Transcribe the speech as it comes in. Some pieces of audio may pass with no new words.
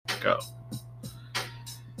go.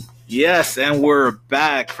 Yes, and we're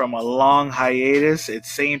back from a long hiatus. It's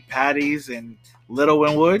St. Patty's in Lil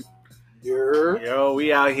Wynwood. Yo,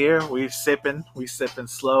 we out here. We sipping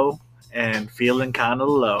slow and feeling kind of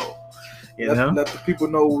low. Let the people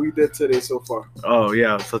know what we did today so far. Oh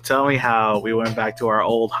yeah. So tell me how we went back to our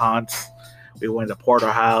old haunts. We went to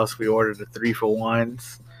Porterhouse. We ordered the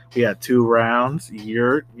 3-for-1s. We had 2 rounds.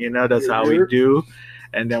 That's how we do.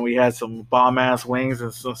 And then we had some bomb-ass wings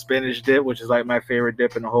and some spinach dip, which is like my favorite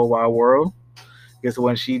dip in the whole wide world. Guess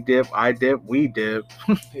when she dip, I dip, we dip.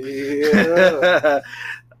 Yeah.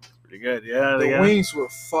 Pretty good, yeah. The wings were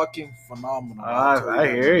fucking phenomenal. I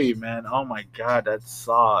hear you, man. Oh my God, that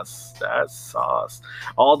sauce.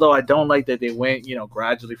 Although I don't like that they went,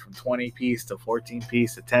 gradually from 20-piece to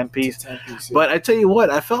 14-piece to 10-piece. 10-piece, yeah. But I tell you what,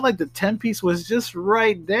 I felt like the 10-piece was just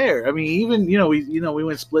right there. I mean, even we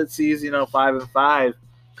went split C's, 5 and 5.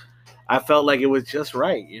 I felt like it was just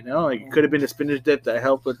right, Like it could have been the spinach dip that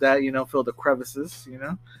helped with that, fill the crevices,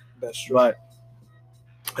 That's true. But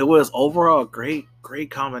it was overall a great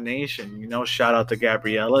combination. Shout out to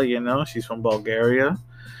Gabriella, she's from Bulgaria.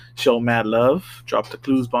 Show mad love. Drop the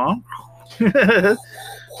clues bomb. But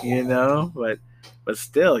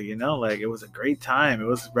still, like it was a great time. It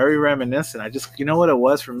was very reminiscent. I just, what it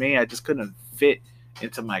was for me? I just couldn't fit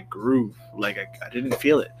into my groove. Like I didn't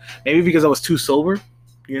feel it. Maybe because I was too sober,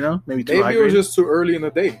 maybe too Maybe it was just too early in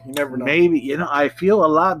the day. You never know. Maybe, I feel a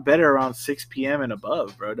lot better around 6 p.m. and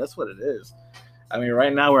above, bro. That's what it is. I mean,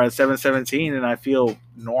 right now we're at 7:17 and I feel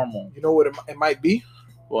normal. You know what it might be?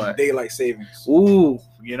 What? Daylight savings. Ooh,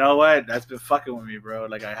 you know what? That's been fucking with me, bro.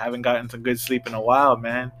 Like I haven't gotten some good sleep in a while,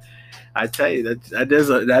 man. I tell you,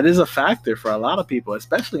 that is a factor for a lot of people,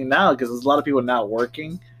 especially now because there's a lot of people not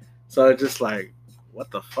working. So it's just like,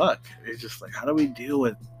 what the fuck? It's just like, how do we deal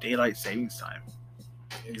with daylight savings time?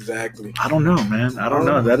 Exactly. I don't know, man. I don't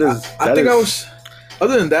know.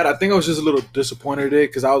 Other than that, I think I was just a little disappointed today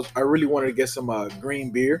because I really wanted to get some green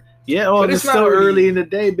beer. Yeah, well, it's still early in the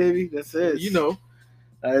day, baby. That's it.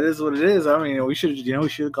 It is what it is. I mean, we should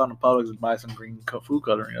have gone to Publix and buy some green food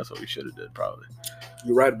coloring. That's what we should have did, probably.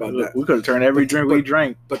 You're right about that. We could have turned every drink we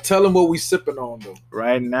drank. But tell them what we sipping on, though.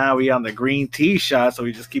 Right now, we on the green tea shot, so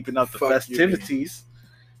we just keeping up the festivities.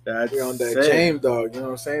 We're on that James, dog. You know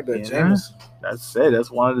what I'm saying? That James. That's it. That's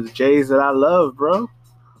one of the J's that I love, bro.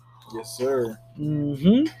 Yes, sir.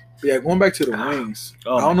 Mm-hmm. Yeah, going back to the wings.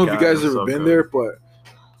 I don't know if you guys have ever been there, but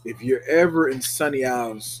if you're ever in Sunny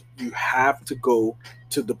Isles, you have to go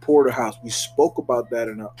to the Porterhouse. We spoke about that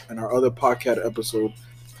in our other podcast episode.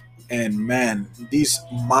 And man, these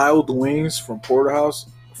mild wings from Porterhouse,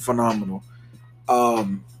 phenomenal.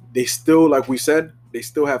 They still, like we said, they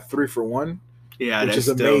still have 3-for-1. Yeah, which is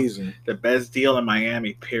amazing. The best deal in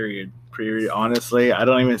Miami, period. Honestly, I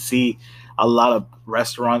don't even see a lot of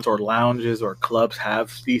restaurants or lounges or clubs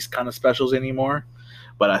have these kind of specials anymore.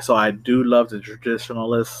 But I do love the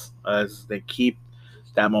traditionalists as they keep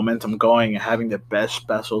that momentum going and having the best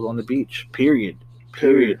specials on the beach. Period.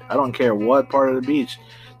 I don't care what part of the beach.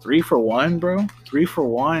 3-for-1, bro.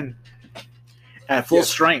 3-for-1 at full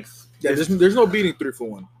strength. Yeah, there's no beating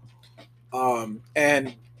 3-for-1.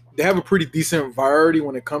 And they have a pretty decent variety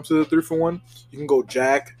when it comes to the 3-for-1. You can go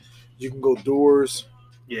Jack, you can go Doers.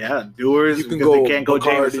 Yeah, Doers. You can go Bacardi,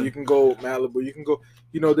 Jameson. You can go Malibu. You can go.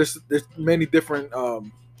 There's many different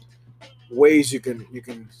ways you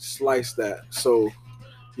can slice that. So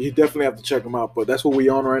you definitely have to check them out. But that's what we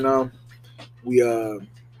on right now. We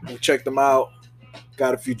checked them out.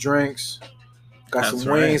 Got a few drinks. Got some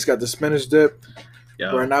wings. Got the spinach dip.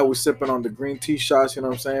 Yeah. Right now we're sipping on the green tea shots. You know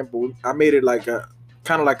what I'm saying? But I made it like a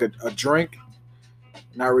kind of like a drink.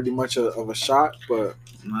 Not really much of a shot, but.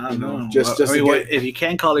 I don't know. If you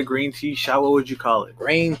can't call it green tea shot, what would you call it?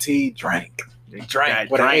 Green tea drink.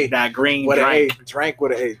 Drink with an A. Drink with an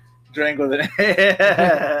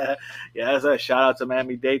A. Yeah, that's a shout out to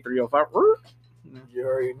Miami Dade 305. You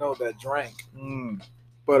already know that drink.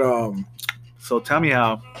 But so tell me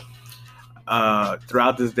how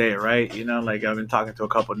throughout this day, right? Like I've been talking to a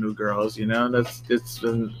couple new girls. It's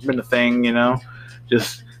been a thing.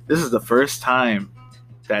 Just this is the first time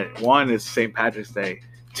that one is St. Patrick's Day.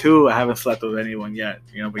 2, I haven't slept with anyone yet,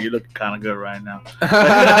 but you look kind of good right now.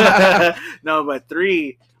 No, but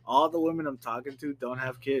 3, all the women I'm talking to don't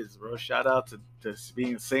have kids, bro. Shout out to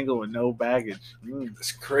being single with no baggage.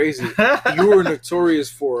 It's crazy. You were notorious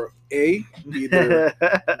for either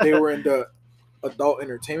they were in the adult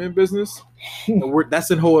entertainment business. And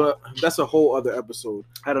that's a whole other episode.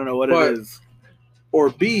 I don't know what it is.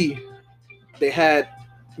 Or B, they had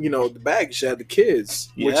the bag. She had the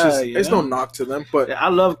kids, which Yeah, is it's no knock to them, but I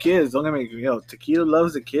love kids. Don't get me, tequila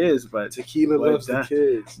loves the kids, but tequila loves the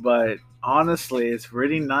kids. But honestly, it's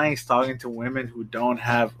really nice talking to women who don't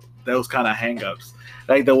have those kind of hangups.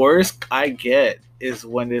 Like the worst I get is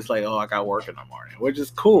when it's like, oh, I got work in the morning, which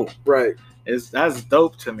is cool. Right. That's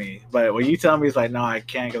dope to me. But when you tell me it's like, no, I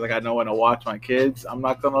can't because I got no one to watch my kids, I'm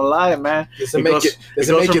not gonna lie, man. Does it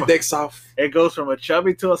make your dick soft? It goes from a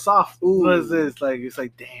chubby to a soft. Ooh. What is this? Like it's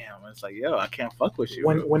like, damn. It's like, yo, I can't fuck with you.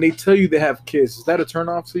 When they tell you they have kids, is that a turn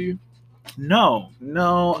off to you? No.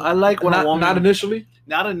 I like when a woman not initially.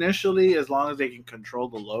 Not initially, as long as they can control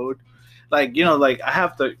the load. Like, like I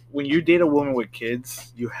have to. When you date a woman with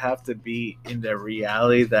kids, you have to be in the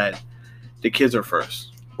reality that the kids are first.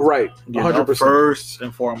 Right, 100%. First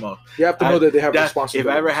and foremost. You have to know that they have responsibility.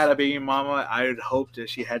 If I ever had a baby mama, I would hope that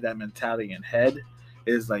she had that mentality in head.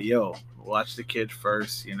 Is like, yo, watch the kid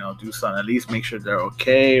first, do something. At least make sure they're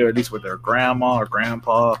okay, or at least with their grandma or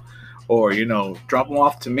grandpa, or, drop them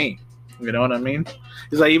off to me. You know what I mean?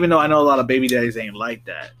 It's like, even though I know a lot of baby daddies ain't like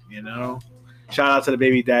that, Shout out to the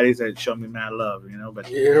baby daddies that show me mad love,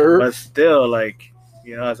 but still, like,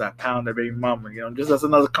 as I pound their baby mama, just that's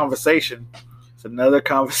another conversation. It's another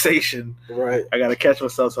conversation. Right. I gotta catch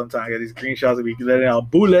myself sometimes. I got these green shots and be letting out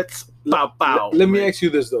bullets. Pow pow. Let me ask you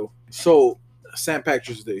this though. So St.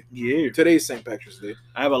 Patrick's Day. Yeah. Today's St. Patrick's Day.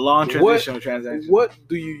 I have a long tradition with transactions. What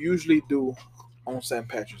do you usually do on St.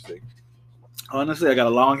 Patrick's Day? Honestly, I got a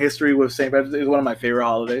long history with St. Patrick's Day. It's one of my favorite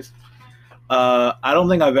holidays. I don't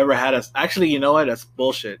think I've ever had actually, you know what? That's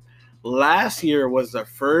bullshit. Last year was the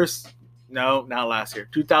first. No, not last year.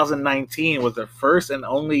 2019 was the first and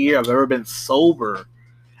only year I've ever been sober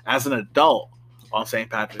as an adult on St.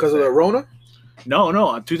 Patrick's Day. Because of the Rona? No,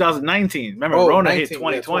 2019. Remember, Rona hit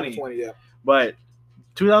 2020. Yeah, 2020, yeah. But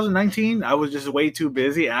 2019, I was just way too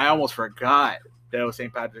busy, and I almost forgot that it was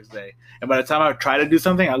St. Patrick's Day. And by the time I tried to do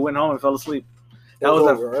something, I went home and fell asleep. That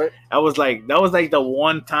was like the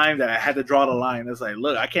one time that I had to draw the line. It's like,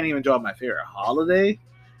 look, I can't even draw my favorite holiday.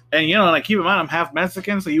 And, like, keep in mind, I'm half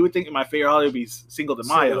Mexican, so you would think my favorite holiday would be Cinco de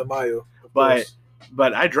Mayo. Cinco de Mayo.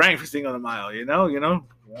 But I drank for Cinco de Mayo,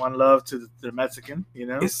 one love to the Mexican,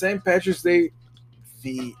 Is St. Patrick's Day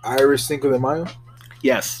the Irish Cinco de Mayo?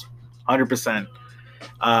 Yes, 100%.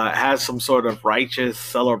 Has some sort of righteous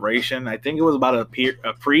celebration. I think it was about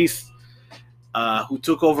a priest who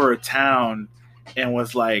took over a town and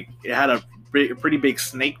was like, it had a pretty big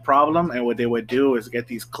snake problem, and what they would do is get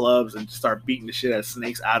these clubs and start beating the shit out of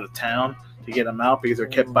snakes out of town to get them out because they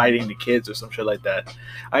kept biting the kids or some shit like that.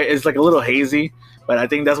 It's like a little hazy, but I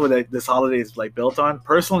think that's what this holiday is like built on.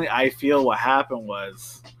 Personally, I feel what happened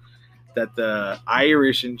was that the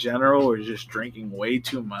Irish in general were just drinking way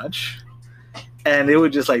too much, and they were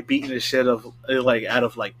just like beating the shit out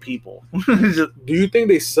of like people. Do you think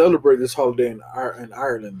they celebrate this holiday in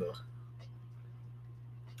Ireland though?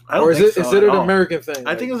 Or is it an American thing?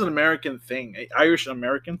 I think it's an American thing, an Irish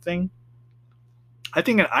American thing. I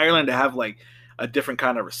think in Ireland they have like a different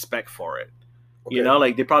kind of respect for it. Okay.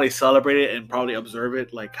 Like they probably celebrate it and probably observe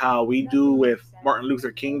it like how we do with Martin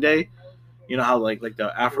Luther King Day. You know how like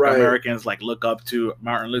the African Americans like look up to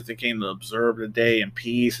Martin Luther King to observe the day in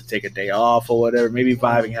peace and take a day off or whatever, maybe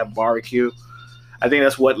vibe and have barbecue. I think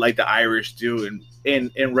that's what like the Irish do.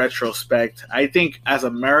 And in retrospect, I think as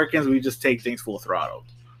Americans we just take things full throttle.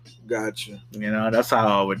 Gotcha. That's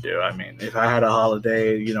how I would do. I mean, if I had a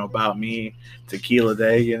holiday, about me, Tequila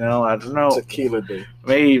Day, I don't know. Tequila Day.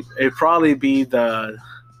 Maybe it'd probably be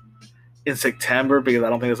in September because I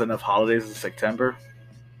don't think there's enough holidays in September.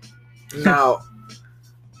 Now,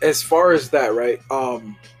 as far as that, right?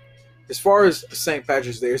 As far as St.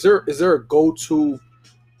 Patrick's Day, is there a go-to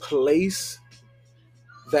place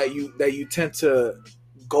that you tend to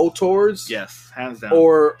go towards? Yes, hands down.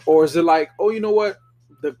 Or is it like, oh, you know what?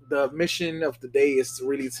 The mission of the day is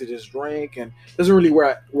really to just drink, and it doesn't really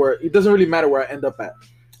matter where I end up at.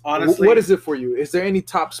 Honestly, what is it for you? Is there any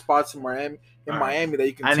top spots in Miami that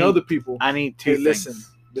you can tell the people? I need two things. Listen,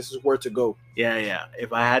 this is where to go. Yeah.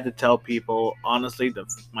 If I had to tell people, honestly,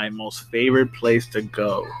 my most favorite place to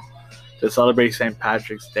go to celebrate St.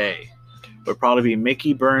 Patrick's Day would probably be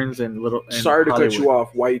Mickey Burns and Sorry to Hollywood. cut you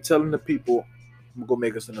off. While you telling the people, I'm gonna go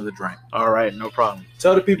make us another drink. All right, no problem.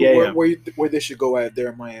 Tell the people where they should go at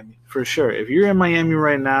there in Miami. For sure. If you're in Miami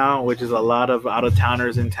right now, which is a lot of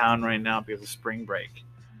out-of-towners in town right now because of spring break,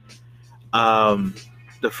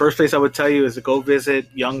 the first place I would tell you is to go visit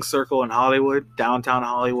Young Circle in Hollywood, downtown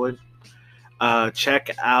Hollywood. Check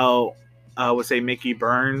out, I would say, Mickey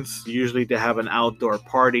Burns. Usually they have an outdoor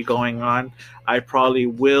party going on. I probably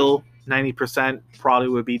will, 90% probably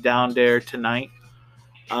would be down there tonight.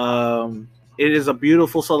 it is a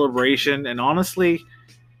beautiful celebration, and honestly,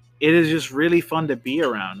 it is just really fun to be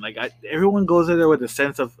around. Like everyone goes in there with a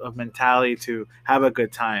sense of mentality to have a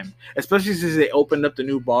good time, especially since they opened up the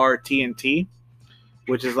new bar TNT,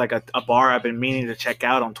 which is like a bar I've been meaning to check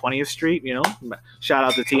out on 20th Street. Shout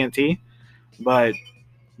out to TNT. But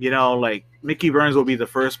like Mickey Burns will be the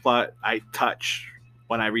first spot I touch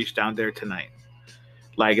when I reach down there tonight.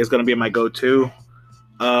 Like it's gonna be my go-to.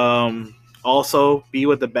 Also, be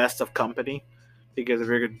with the best of company, because if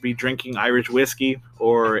you're going to be drinking Irish whiskey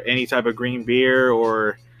or any type of green beer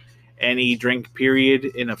or any drink period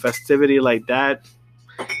in a festivity like that,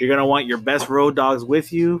 you're going to want your best road dogs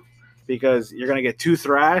with you, because you're going to get too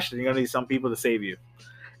thrashed and you're going to need some people to save you.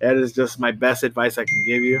 That is just my best advice I can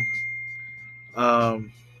give you.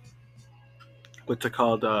 What's it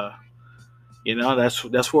called?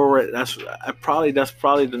 That's where that's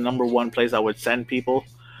probably the number one place I would send people.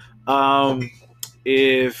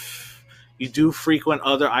 If you do frequent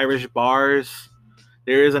other Irish bars,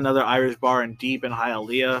 there is another Irish bar in Deep in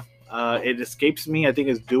Hialeah. It escapes me. I think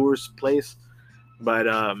it's Dewar's Place, but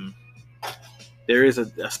there is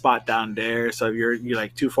a spot down there. So if you're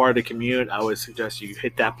like too far to commute, I would suggest you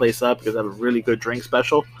hit that place up, because I have a really good drink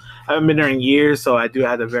special. I haven't been there in years, so I do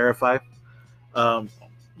have to verify.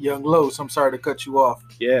 Young Los, I'm sorry to cut you off.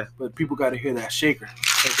 Yeah, but people got to hear that shaker.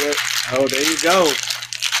 Okay. Oh, there you go.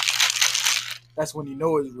 That's when you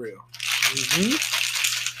know it's real. Mm-hmm.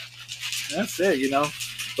 That's it.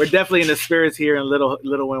 We're definitely in the spirits here in Little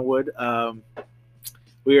Wynwood.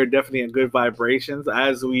 We are definitely in good vibrations,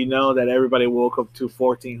 as we know that everybody woke up to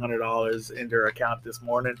 $1,400 in their account this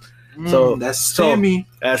morning. So that's stimmy.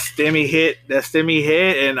 That stimmy hit,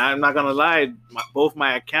 and I'm not gonna lie, both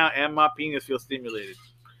my account and my penis feel stimulated.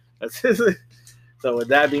 That's it. So with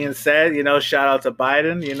that being said, shout out to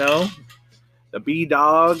Biden. The B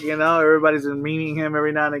dog. Everybody's been memeing him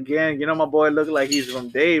every now and again. My boy look like he's from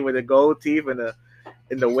Dave with the gold teeth and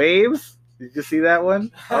the waves. Did you see that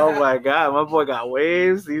one? Oh my God, my boy got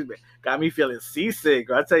waves. He's got me feeling seasick.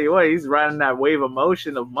 I tell you what, he's riding that wave of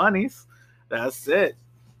motion of monies. That's it.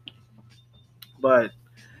 But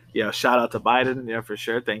yeah, shout out to Biden, for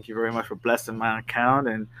sure. Thank you very much for blessing my account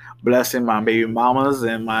and blessing my baby mamas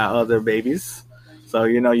and my other babies. So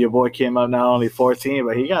your boy came up not only 14,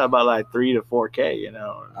 but he got about like 3 to 4K.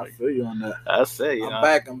 I feel you on that. That's it. I'm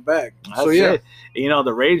back. That's it.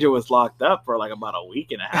 The Ranger was locked up for like about a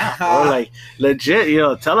week and a half, bro. Like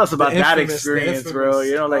legit. Tell us about that experience,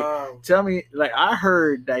 bro. Tell me. Like I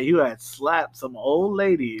heard that you had slapped some old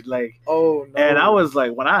lady. Like oh no. And I was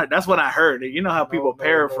like, that's when I heard it. You know how people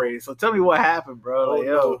paraphrase. No. So tell me what happened, bro.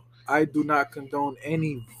 No. I do not condone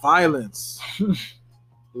any violence.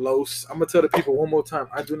 Los, I'm gonna tell the people one more time.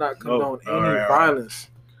 I do not condone any violence,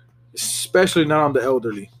 especially not on the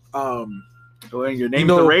elderly. When your name's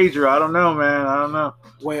the Ranger, I don't know, man. I don't know.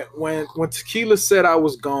 When Tequila said I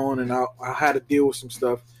was gone and I had to deal with some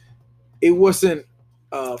stuff, it wasn't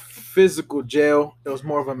a physical jail. It was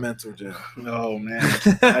more of a mental jail. Oh man,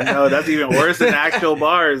 I know that's even worse than actual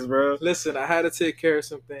bars, bro. Listen, I had to take care of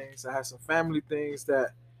some things. I had some family things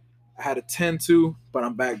that I had to tend to, but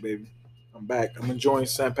I'm back, baby. I'm back. I'm enjoying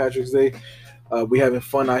St. Patrick's Day. We having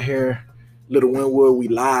fun out here. Little Wynwood, we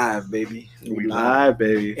live, baby. We live,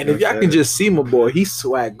 baby. And if y'all can just see my boy, he's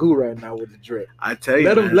swag-goo right now with the drip. I tell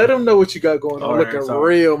you, let him know what you got going on. Looking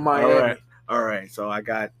real Miami. All right. So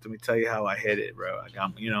let me tell you how I hit it, bro. I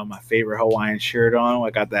got, my favorite Hawaiian shirt on.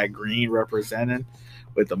 I got that green representing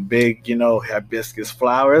with the big, hibiscus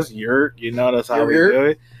flowers. Yurt, that's how we do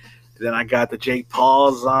it. Then I got the Jake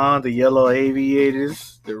Pauls on, the yellow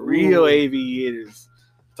aviators, the real aviators.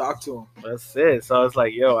 Talk to him. That's it. So it's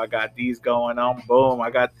like, I got these going on. Boom. I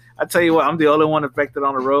tell you what, I'm the only one affected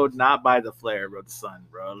on the road, not by the flare, bro, the sun,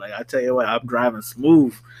 bro. Like, I tell you what, I'm driving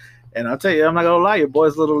smooth. And I'll tell you, I'm not going to lie, your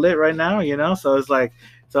boy's a little lit right now, So it's like,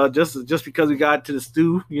 just because we got to the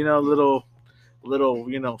stew, little,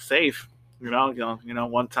 safe,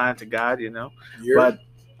 one time to God, But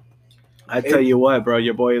I tell you what, bro,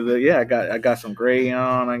 your boy, I got some gray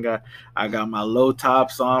on. I got my low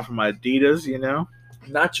tops on from my Adidas,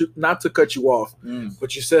 Not to cut you off,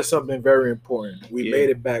 but you said something very important. We made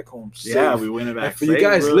it back home safe. Yeah, we went it back and for safe, you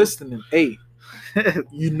guys listening, hey,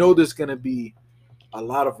 there's going to be a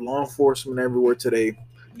lot of law enforcement everywhere today.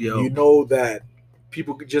 Yo. You know that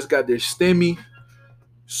people just got their stimmy.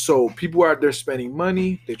 So people are out there spending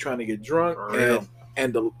money. They're trying to get drunk.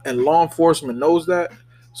 And law enforcement knows that.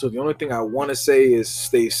 So the only thing I want to say is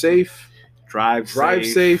stay safe. Drive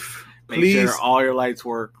safe. Please. Make sure all your lights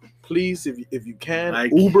work. Please, if you can,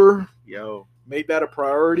 Uber. Make that a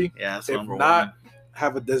priority. Yeah, that's if number not, one.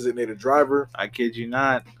 Have a designated driver. I kid you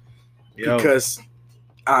not. Because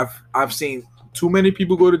I've seen too many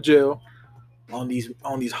people go to jail on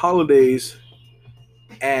these holidays,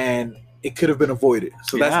 and it could have been avoided.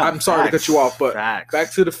 So that's Yeah, I'm sorry to cut you off, but facts.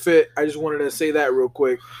 back to the fit. I just wanted to say that real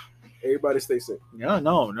quick. Everybody stay safe.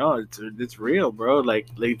 No, it's real, bro. Like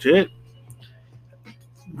legit.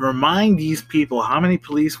 Remind these people how many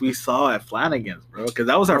police we saw at Flanagan's, bro, because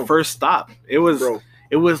that was our Bro. first stop. It was Bro,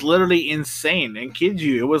 it was literally insane. And kid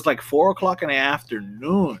you, it was like 4 o'clock in the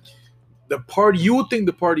afternoon. the party, you would think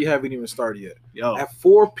the party haven't even started yet. Yo, At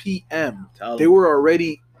 4 p.m., tell they them. were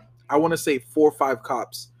already, I want to say 4 or 5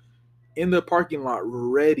 cops in the parking lot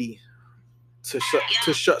ready to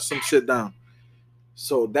shut some shit down.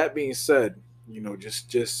 So that being said,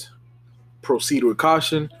 just proceed with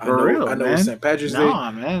caution. For real, I know man. it's St. Patrick's Day.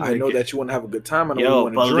 Nah, man. I know that you want to have a good time. I know Yo,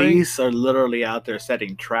 you want to drink. police are literally out there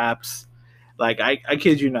setting traps. Like I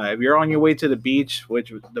kid you not. If you're on your way to the beach,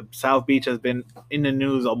 which the South Beach has been in the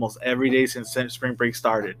news almost every day since spring break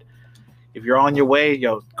started. If you're on your way,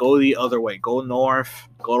 yo, go the other way. Go north.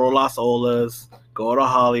 Go to Las Olas. Go to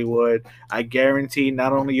Hollywood. I guarantee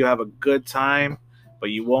not only you have a good time,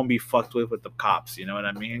 but you won't be fucked with the cops. You know what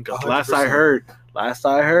I mean? Because last I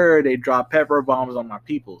 100%. heard, they dropped pepper bombs on my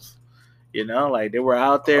peoples. You know, like they were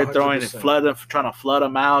out there trying 100%. to flood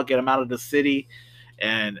them out, get them out of the city,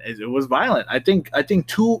 and it was violent. I think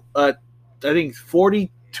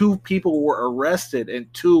 42 people were arrested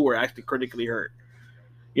and 2 were actually critically hurt.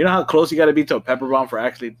 You know how close you got to be to a pepper bomb for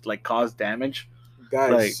actually like cause damage.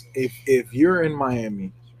 Guys, Like, if you're in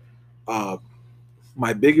Miami,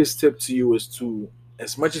 my biggest tip to you is to,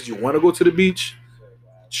 as much as you want to go to the beach,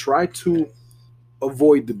 try to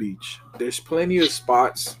avoid the beach. There's plenty of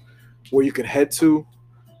spots where you can head to,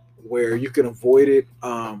 where you can avoid it.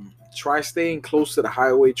 Try staying close to the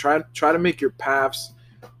highway. Try to make your paths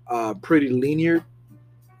pretty linear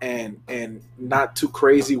and not too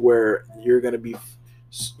crazy where you're gonna be,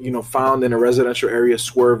 found in a residential area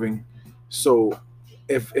swerving. So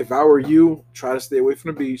if I were you, try to stay away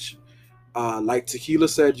from the beach. Like Tequila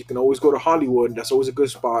said, you can always go to Hollywood. That's always a good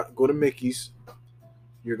spot. Go to Mickey's.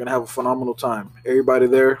 You're gonna have a phenomenal time. Everybody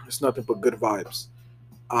there, it's nothing but good vibes.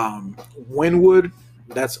 Wynwood,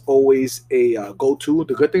 that's always a go-to.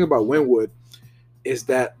 The good thing about Wynwood is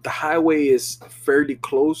that the highway is fairly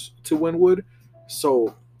close to Wynwood,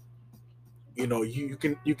 so you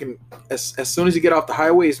can as soon as you get off the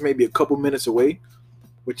highway, it's maybe a couple minutes away,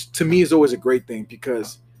 which to me is always a great thing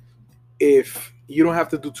because if you don't have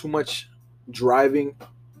to do too much driving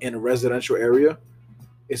in a residential area,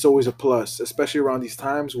 it's always a plus, especially around these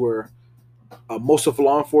times where most of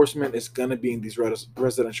law enforcement is going to be in these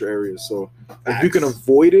residential areas. So if you can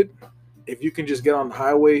avoid it, if you can just get on the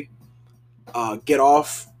highway, get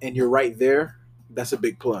off, and you're right there, that's a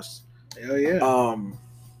big plus. hell yeah.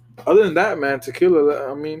 Other than that, man,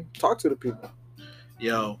 Tequila, I mean, talk to the people.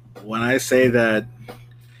 Yo, when I say that,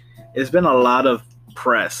 it's been a lot of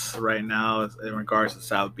press right now in regards to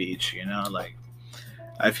South Beach. You know, like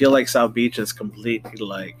I feel like South Beach is completely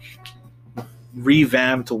like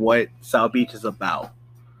revamped to what South Beach is about.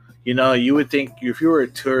 You know, you would think if you were a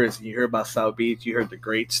tourist and you hear about South Beach, you heard the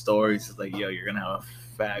great stories. It's like, yo, you're gonna have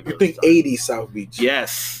a fabulous. You think time. 80 South Beach?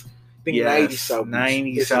 Yes. I think 90 South Beach.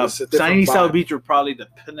 90 South South Beach were probably the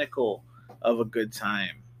pinnacle of a good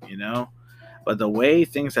time, you know? But the way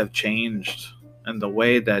things have changed and the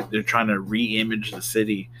way that they're trying to re-image the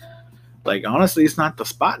city, like honestly, it's not the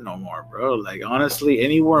spot no more, bro. Like honestly,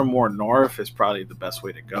 anywhere more north is probably the best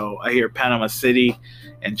way to go. I hear Panama City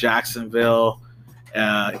and Jacksonville,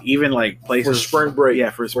 even like places for spring break. Yeah,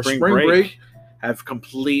 for spring break have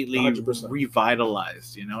completely 100%.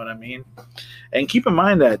 revitalized. You know what I mean? And keep in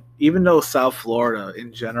mind that even though South Florida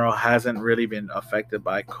in general hasn't really been affected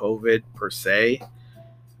by COVID per se,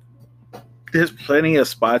 there's plenty of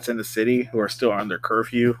spots in the city who are still under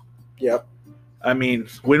curfew. Yep. I mean,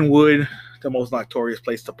 Wynwood, the most notorious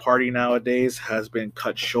place to party nowadays, has been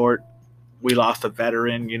cut short. We lost a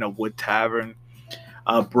veteran, Wood Tavern.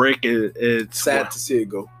 Brick is sad to see it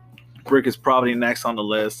go. Brick is probably next on the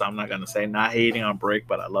list. I'm not gonna say not hating on Brick,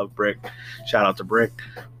 but I love Brick. Shout out to Brick.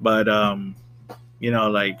 But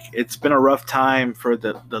like it's been a rough time for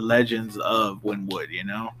the legends of Wynwood,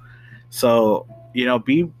 So,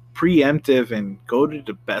 be preemptive and go to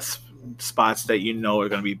the best spots that are going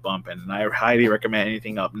to be bumping. And I highly recommend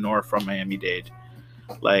anything up north from Miami-Dade.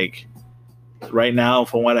 Like right now,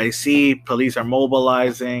 from what I see, police are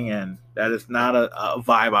mobilizing, and that is not a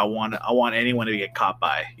vibe I want anyone to get caught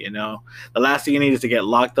by. The last thing you need is to get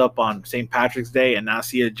locked up on St. Patrick's Day and not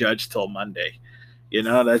see a judge till Monday.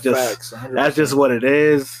 That's just Facts, that's just what it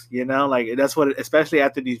is. Like that's what especially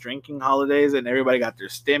after these drinking holidays and everybody got their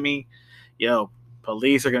stimmy.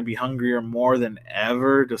 Police are gonna be hungrier more than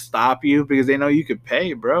ever to stop you because they know you could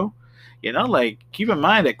pay, bro. Like keep in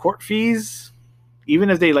mind that court fees, even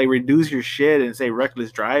if they like reduce your shit and say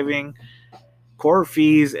reckless driving, court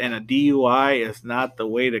fees and a DUI is not the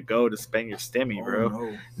way to go to spend your stimmy,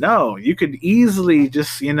 bro. No, you could easily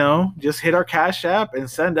just hit our Cash App and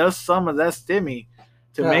send us some of that stimmy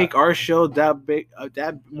to make our show that big,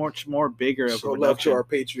 that much more bigger. Show love to our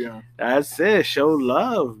Patreon. That's it. Show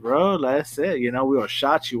love, bro. That's it. We will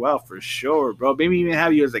shout you out for sure, bro. Maybe even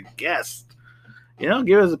have you as a guest.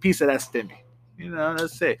 Give us a piece of that stimmy.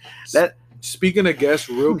 That's it. Speaking of guests,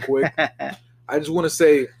 real quick, I just want to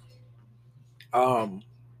say,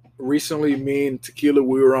 recently me and Tequila,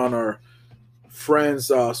 we were on our friends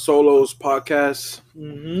Solos podcast.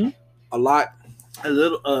 Mm-hmm. A lot. A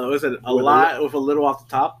little. Was it a lot with a little off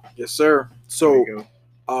the top? Yes, sir. So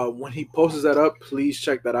when he posts that up, please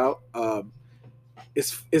check that out.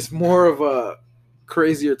 It's more of a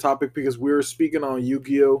crazier topic because we were speaking on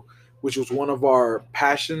Yu-Gi-Oh, which was one of our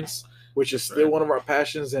passions, which is still one of our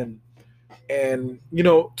passions, and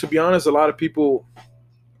to be honest, a lot of people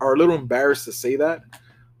are a little embarrassed to say that.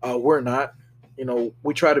 We're not.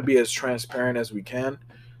 We try to be as transparent as we can.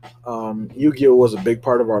 Yu-Gi-Oh was a big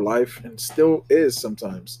part of our life and still is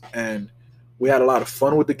sometimes. And we had a lot of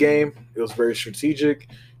fun with the game. It was very strategic.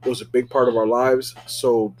 It was a big part of our lives.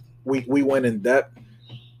 So we went in depth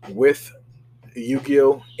with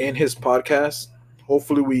Yu-Gi-Oh in his podcast.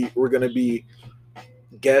 Hopefully we're going to be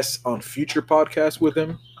guests on future podcasts with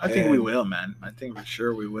him. I think we will, man. I think for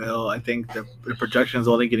sure we will. I think the projection is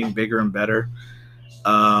only getting bigger and better.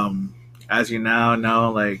 As you now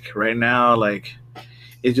know, like right now, like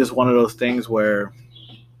it's just one of those things where,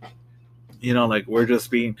 like we're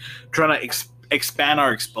just trying to expand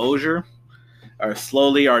our exposure. Our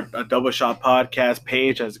DoubleShot podcast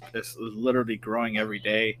page is literally growing every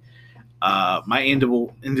day. My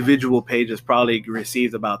individual page has probably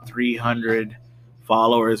received about 300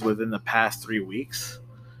 followers within the past 3 weeks,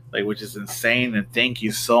 which is insane. And thank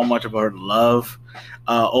you so much for the love.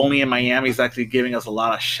 Only in Miami is actually giving us a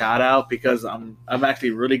lot of shout out because I'm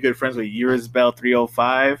actually really good friends with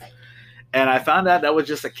Urisbell305, and I found out that was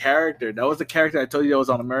just a character. That was the character I told you that was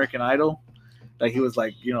on American Idol. Like he was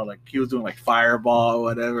like he was doing like Fireball or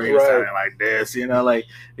whatever. He was sounding like this,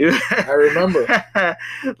 I remember.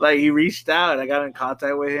 Like he reached out and I got in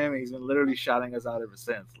contact with him and he's been literally shouting us out ever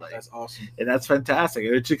since. Like that's awesome. And that's fantastic.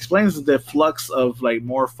 It explains the flux of like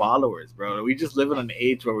more followers, bro. We just live in an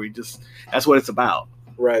age where that's what it's about.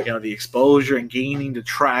 Right. The exposure and gaining the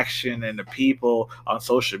traction and the people on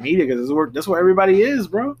social media because that's where everybody is,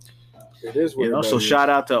 bro. It is, so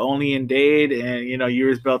shout out to Only in Dade and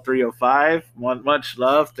Urisbell305. Much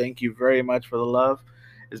love. Thank you very much for the love.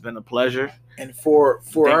 It's been a pleasure. And thank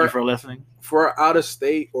you for listening. For our out of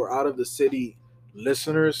state or out of the city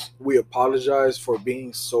listeners, we apologize for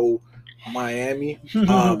being so Miami.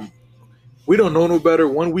 We don't know no better.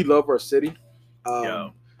 One, we love our city.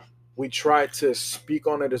 We try to speak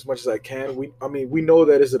on it as much as I can. We know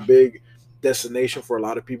that it's a big destination for a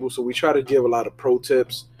lot of people, so we try to give a lot of pro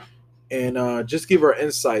tips and just give our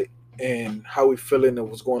insight and how we feeling and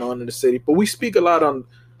what's going on in the city. But we speak a lot on,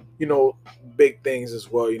 big things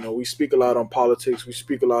as well. We speak a lot on politics. We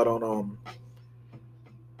speak a lot on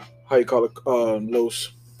how you call it,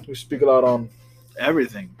 Los. We speak a lot on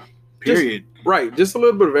everything. Period. Just a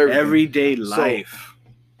little bit of everything. Everyday life.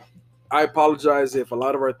 So, I apologize if a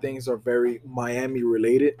lot of our things are very Miami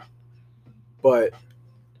related, but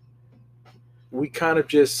we kind of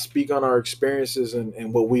just speak on our experiences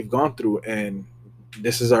and what we've gone through. And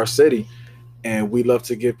this is our city. And we love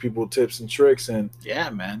to give people tips and tricks and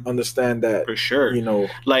understand that. For sure.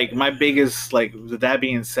 Like my biggest, with that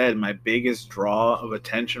being said, my biggest draw of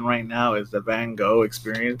attention right now is the Van Gogh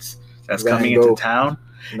experience that's coming into town.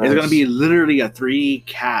 Nice. It's going to be literally a 3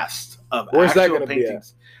 cast of actual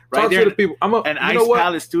paintings. Right Talk there to the people. Ice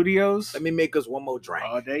Palace Studios. Let me make us one more drink.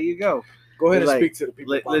 Oh, there you go. Go ahead and speak to the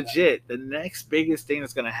people. Legit, the next biggest thing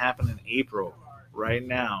that's going to happen in April right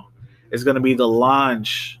now is going to be the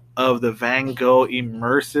launch of the Van Gogh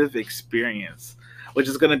Immersive Experience, which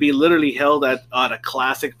is going to be literally held at a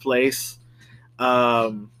classic place.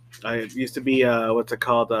 It used to be, what's it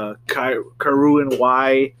called? Karoo and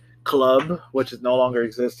Y Club, which no longer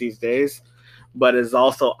exists these days, but is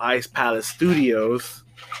also Ice Palace Studios,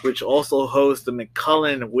 which also hosts the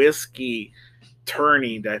McCullen Whiskey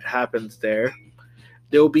tourney that happens there.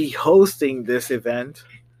 They'll be hosting this event,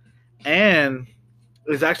 and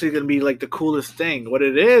it's actually going to be like the coolest thing. What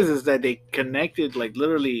it is that they connected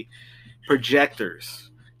literally projectors.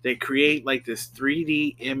 They create this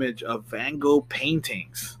 3D image of Van Gogh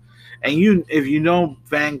paintings, And if you know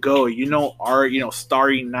Van Gogh, you know art,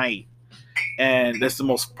 Starry Night, and that's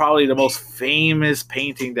probably the most famous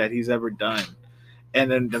painting that he's ever done. And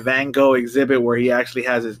then the Van Gogh exhibit where he actually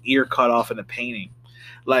has his ear cut off in the painting,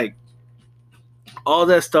 like all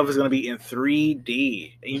that stuff is going to be in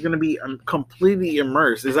 3D, and you're going to be completely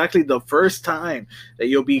immersed. It's actually the first time that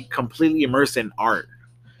you'll be completely immersed in art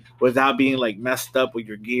without being like messed up with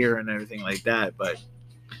your gear and everything like that. But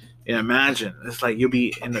imagine it's like you'll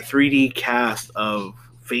be in the 3D cast of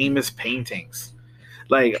famous paintings.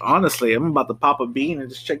 Like honestly, I'm about to pop a bean and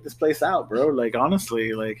just check this place out, bro. Like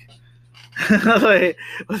honestly, like, like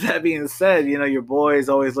with that being said, your boy is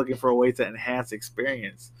always looking for a way to enhance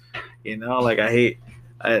experience. Like I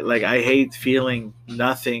hate feeling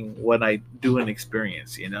nothing when I do an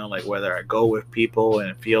experience. Like whether I go with people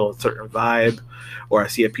and feel a certain vibe, or I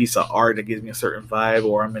see a piece of art that gives me a certain vibe,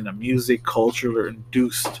 or I'm in a music culture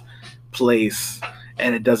induced place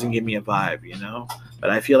and it doesn't give me a vibe. But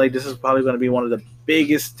I feel like this is probably going to be one of the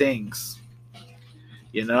biggest things.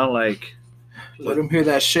 Like let him hear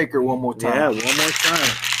that shaker one more time. Yeah, one more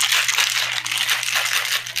time.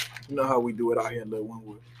 You know how we do it out here in Lil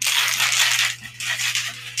Wynwood.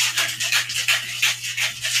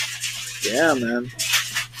 Yeah, man.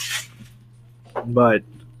 But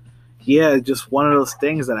yeah, just one of those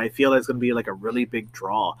things that I feel is going to be like a really big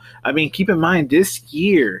draw. I mean, keep in mind this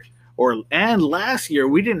year and last year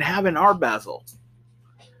we didn't have an Art Basel.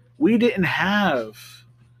 We didn't have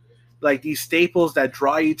like these staples that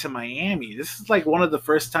draw you to Miami. This is like one of the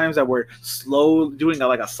first times that we're doing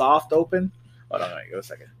like a soft open. Hold on, wait, go a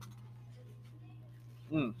second.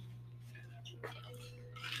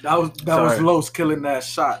 That was Los killing that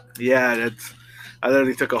shot. Yeah, I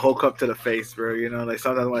literally took a whole cup to the face, bro. Like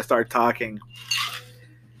sometimes when I start talking,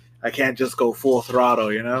 I can't just go full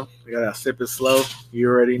throttle. You gotta sip it slow. You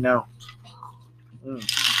already know. The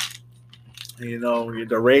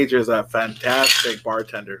Rager is a fantastic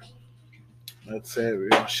bartender. That's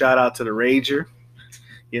it. Shout out to the Rager.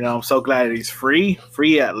 I'm so glad he's free.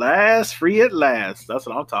 Free at last. Free at last. That's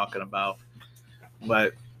what I'm talking about.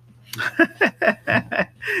 But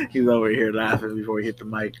he's over here laughing before he hit the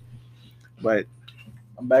mic. But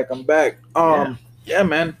I'm back. Yeah,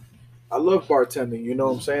 man. I love bartending. You know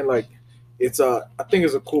what I'm saying? Like, I think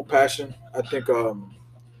it's a cool passion. I think I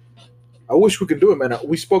wish we could do it, man.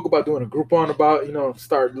 We spoke about doing a Groupon about,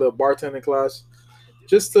 start a little bartending class.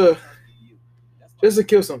 Just to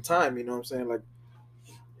kill some time, you know what I'm saying? Like,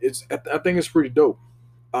 I think it's pretty dope.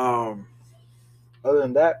 Other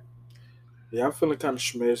than that, yeah, I'm feeling kind of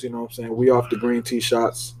schmiz, you know what I'm saying? We off the green tea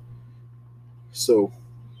shots. So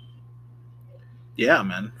yeah,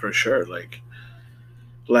 man, for sure. Like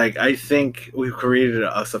I think we've created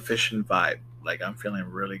a sufficient vibe. Like I'm feeling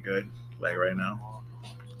really good, like right now.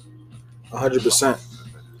 100%.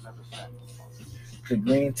 The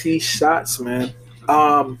green tea shots, man.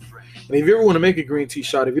 And if you ever want to make a green tea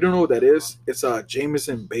shot, if you don't know what that is, it's a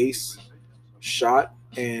Jameson base shot,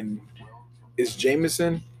 and it's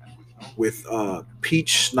Jameson with peach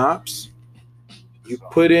schnapps. You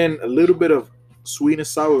put in a little bit of sweet and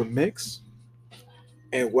sour mix,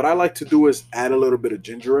 and what I like to do is add a little bit of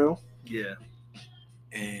ginger ale. Yeah.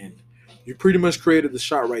 And you pretty much created the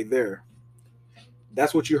shot right there.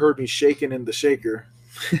 That's what you heard me shaking in the shaker.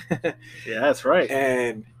 Yeah, that's right.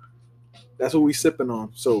 And that's what we sipping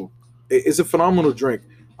on. So it's a phenomenal drink.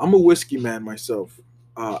 I'm a whiskey man myself.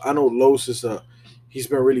 I know Los he's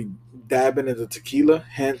been really dabbing into tequila,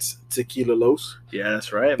 hence Tequila Los. Yeah,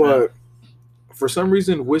 that's right. But man, for some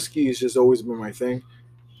reason, whiskey has just always been my thing.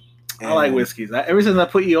 And I like whiskeys. Ever since I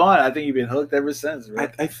put you on, I think you've been hooked ever since.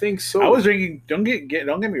 Right? I think so. I was drinking. Don't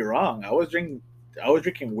get me wrong. I was drinking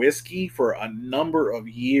whiskey for a number of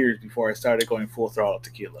years before I started going full throttle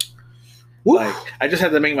tequila. Woo. Like I just had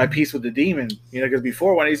to make my peace with the demon, because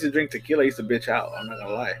before when I used to drink tequila, I used to bitch out. I'm not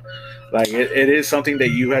gonna lie. Like it is something that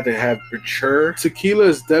you have to have mature. Tequila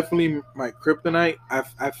is definitely my kryptonite.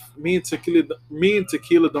 Me and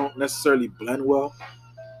tequila don't necessarily blend well.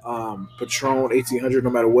 Patron 1800, no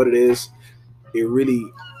matter what it is, it really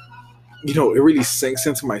sinks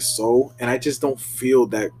into my soul, and I just don't feel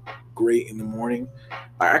that great in the morning.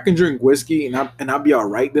 I can drink whiskey and I'll be all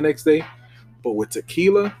right the next day, but with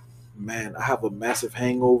tequila, man, I have a massive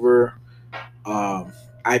hangover.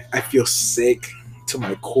 I feel sick to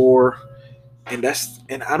my core, and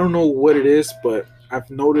I don't know what it is, but I've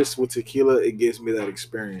noticed with tequila it gives me that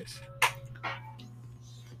experience.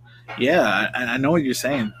 Yeah, I know what you're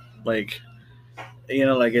saying. Like,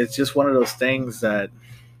 like it's just one of those things that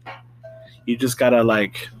you just gotta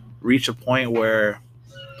like reach a point where,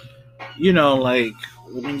 like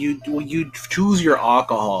when you choose your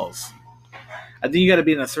alcohols, I think you got to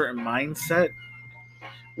be in a certain mindset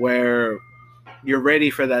where you're ready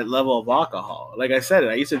for that level of alcohol. Like I said,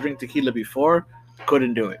 I used to drink tequila before,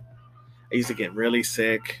 couldn't do it. I used to get really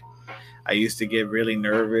sick. I used to get really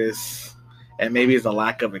nervous, and maybe it's a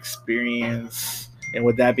lack of experience. And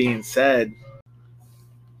with that being said,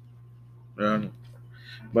 um,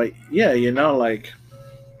 but yeah, like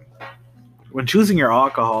when choosing your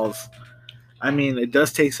alcohols, I mean, it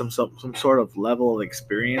does take some sort of level of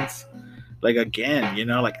experience. Like again,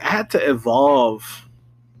 like I had to evolve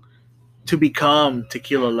to become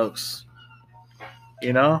Tequila Los,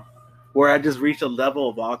 where I just reached a level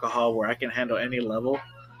of alcohol where I can handle any level,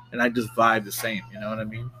 and I just vibe the same. You know what I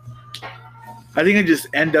mean? I think I just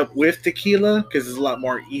end up with tequila because it's a lot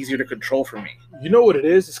more easier to control for me. You know what it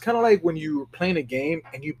is? It's kind of like when you're playing a game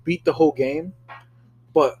and you beat the whole game,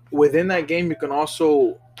 but within that game, you can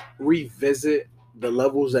also revisit the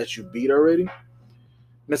levels that you beat already. And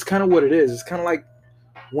that's kind of what it is. It's kind of like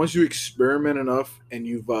once you experiment enough and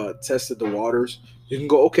you've tested the waters, you can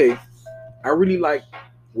go, okay, I really like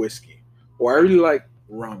whiskey, or I really like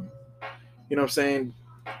rum. You know what I'm saying?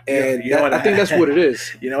 And I think that's what it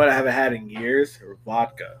is. You know what I haven't had in years?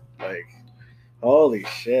 Vodka. Like, holy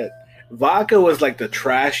shit. Vodka was like the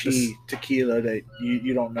trashy tequila that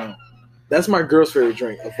you don't know. That's my girl's favorite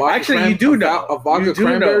drink. Actually, you do know. A vodka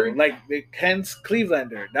cranberry? Know. Like the Ken's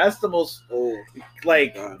Clevelander. That's the most,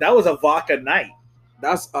 that was a vodka night.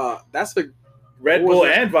 That's a Red Bull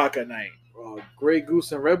and vodka night. Grey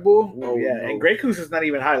Goose and Red Bull? Oh, yeah, no. And Grey Goose is not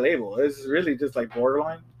even high label. It's really just like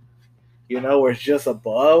borderline. Where it's just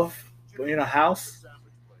above, house.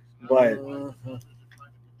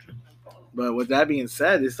 But with that being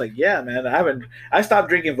said, it's like, yeah, man, I stopped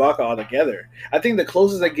drinking vodka altogether. I think the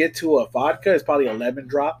closest I get to a vodka is probably a lemon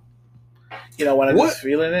drop. When I'm just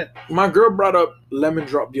feeling it. My girl brought up lemon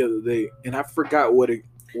drop the other day, and I forgot what it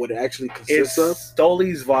actually consists of.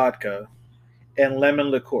 Stoli's vodka and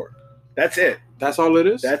lemon liqueur. That's it. That's all it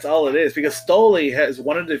is? That's all it is. Because Stoli has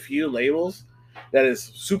one of the few labels that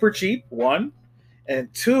is super cheap, one,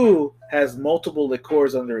 and two, has multiple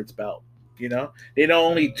liqueurs under its belt. They don't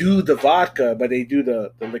only do the vodka, but they do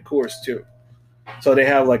the liqueurs too. So they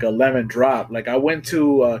have like a lemon drop. Like I went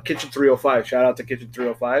to Kitchen 305. Shout out to Kitchen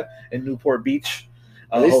 305 in Newport Beach.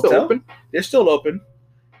 Are they hotel. Still open? They're still open.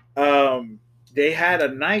 They had a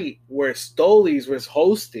night where Stoli's was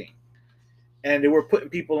hosting. And they were putting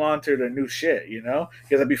people onto their new shit,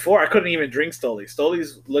 Because before I couldn't even drink Stoli's.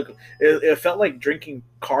 Stoli's it felt like drinking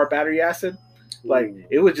car battery acid. Like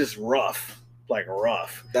it was just rough, like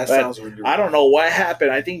rough. That sounds ridiculous. I don't know what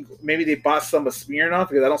happened. I think maybe they bought some of Smirnoff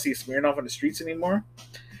because I don't see Smirnoff on the streets anymore.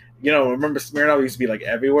 Remember Smirnoff used to be like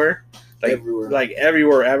everywhere, like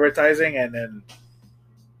everywhere advertising, and then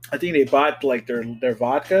I think they bought like their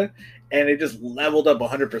vodka. And it just leveled up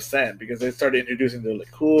 100% because they started introducing the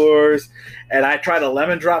liqueurs. And I tried a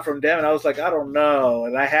lemon drop from them, and I was like, I don't know.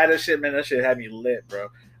 And I had that shit, man. That shit had me lit, bro.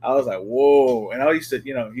 I was like, whoa. And I used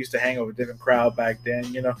to hang out with a different crowd back then.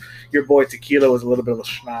 Your boy Tequila was a little bit of a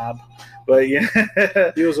schnob. But yeah.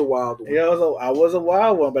 He was a wild one. Yeah, I was a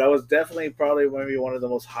wild one, but I was definitely probably maybe one of the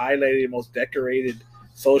most highlighted, most decorated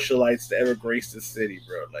socialites to ever grace this city,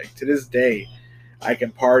 bro. Like, to this day, I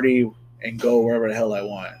can party and go wherever the hell I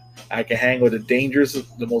want. I can hang with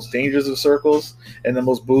the most dangerous of circles and the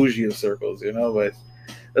most bougie of circles, but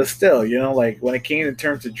still, like when it came in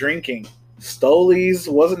terms of drinking, Stoli's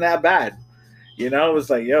wasn't that bad. It was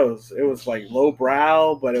like, it was like low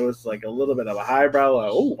brow, but it was like a little bit of a high brow.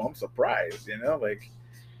 Like, oh, I'm surprised, like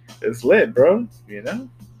it's lit, bro,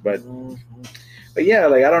 but yeah,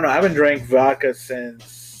 like, I don't know. I haven't drank vodka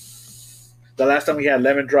since the last time we had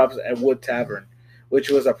lemon drops at Wood Tavern, which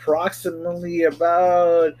was approximately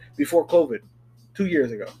about before COVID, 2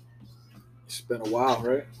 years ago. It's been a while,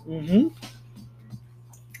 right? Mm-hmm.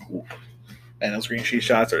 And those green tea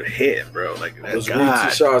shots are hitting, bro. Like those green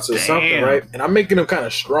tea shots are something, right? And I'm making them kind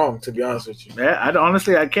of strong, to be honest with you. Yeah, I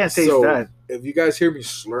can't taste that. If you guys hear me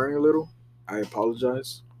slurring a little, I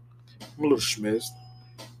apologize. I'm a little schmizzed,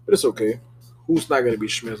 but it's okay. Who's not going to be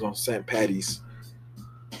schmizzed on St. Patty's?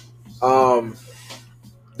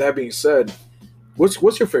 That being said,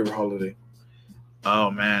 what's your favorite holiday?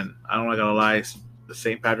 Oh man, I'm not gonna lie. The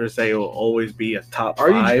St. Patrick's Day will always be a top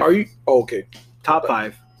 5. Are you? Oh, okay. Top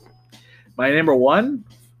 5. My number 1,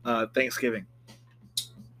 Thanksgiving.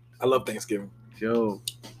 I love Thanksgiving. Yo,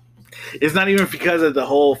 it's not even because of the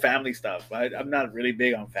whole family stuff. I'm not really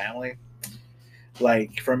big on family.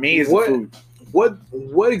 Like for me, it's the food.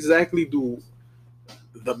 What exactly do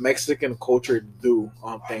the Mexican culture do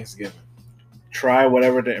on Thanksgiving? Try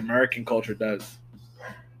whatever the American culture does.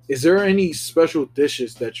 Is there any special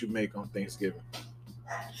dishes that you make on Thanksgiving?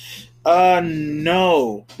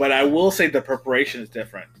 No, but I will say the preparation is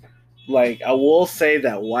different. Like I will say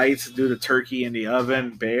that whites do the turkey in the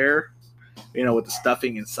oven bare, with the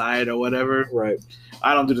stuffing inside or whatever. Right.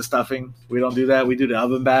 I don't do the stuffing. We don't do that. We do the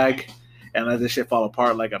oven bag and let this shit fall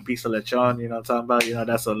apart like a piece of lechon. You know what I'm talking about?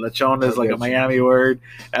 That's a lechon is like a Miami word.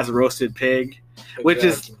 That's roasted pig,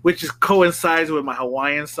 Exactly. which is coincides with my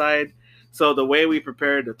Hawaiian side. So the way we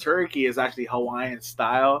prepare the turkey is actually Hawaiian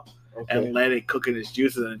style, and let it cook in its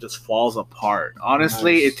juices, and it just falls apart.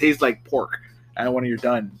 Honestly, Nice. it tastes like pork. And when you're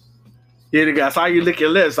done, I saw you lick your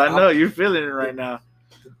lips. I know you're feeling it right now.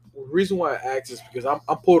 The reason why I asked is because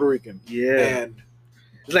I'm Puerto Rican. Yeah. And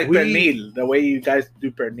it's like pernil, the way you guys do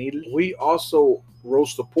pernil. We also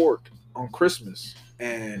roast the pork on Christmas.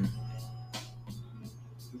 And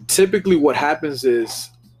typically what happens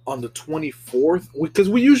is on the 24th, because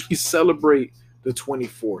we usually celebrate the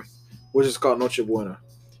 24th, which is called Noche Buena.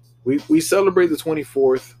 We celebrate the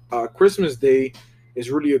 24th. Christmas Day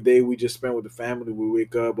is really a day we just spend with the family. We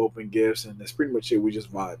wake up, open gifts, and that's pretty much it. We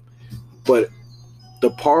just vibe. But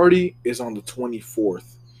the party is on the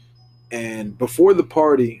 24th. And before the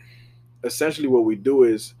party, essentially what we do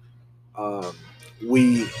is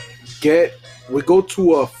we go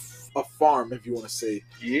to a farm, if you want to say,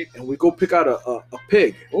 and we go pick out a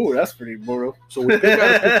pig. Oh, that's pretty brutal. So we pick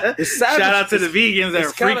out a pig. It's savage. Shout out to the vegans that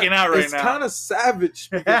are freaking out right now. It's kind of savage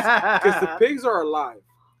because the pigs are alive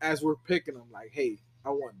as we're picking them. Like, hey, I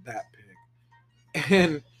want that pig,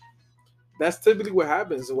 and that's typically what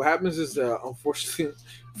happens. And what happens is,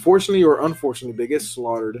 fortunately or unfortunately, they get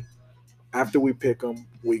slaughtered. After we pick them,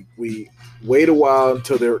 we wait a while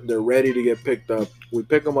until they're ready to get picked up. We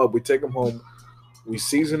pick them up, we take them home, we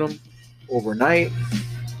season them overnight,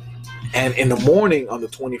 and in the morning on the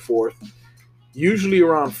 24th, usually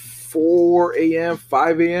around 4 a.m.,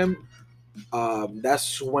 5 a.m.,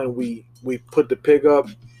 that's when we put the pig up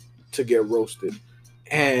to get roasted.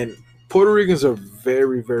 And Puerto Ricans are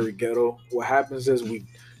very, very ghetto. What happens is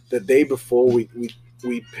the day before we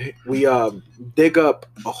dig up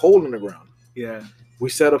a hole in the ground. Yeah. We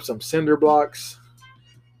set up some cinder blocks,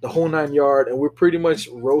 the whole 9 yard, and we're pretty much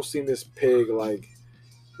roasting this pig like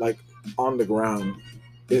on the ground.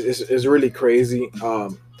 It's really crazy.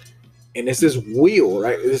 And it's this wheel,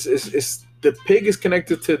 right? It's the pig is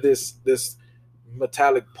connected to this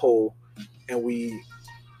metallic pole, and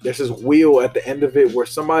there's this wheel at the end of it where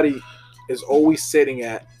somebody is always sitting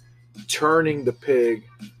at, turning the pig,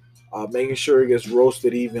 making sure it gets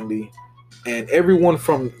roasted evenly, and everyone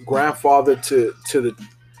from grandfather to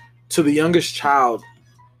the youngest child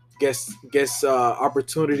gets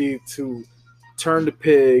opportunity to turn the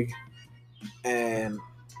pig, and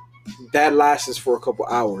that lasts for a couple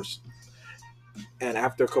hours. And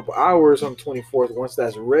after a couple hours on the 24th, once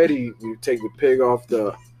that's ready, we take the pig off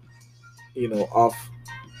the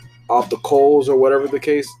off the coals or whatever the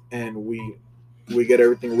case, and we get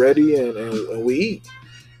everything ready and we eat.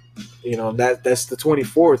 That's the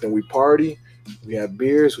 24th, and we party. We have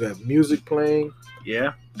beers, we have music playing.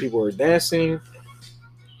 Yeah. People are dancing.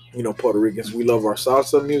 Puerto Ricans, we love our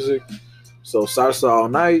salsa music. So salsa all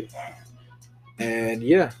night. And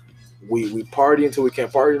yeah, we party until we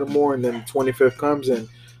can't party no more, and then the 25th comes and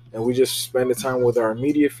we just spend the time with our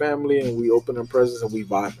immediate family, and we open our presents and we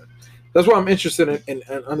vibe. That's why I'm interested in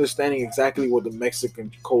understanding exactly what the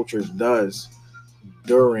Mexican culture does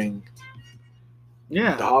during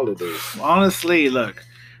the holidays. Honestly, look,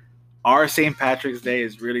 our St. Patrick's Day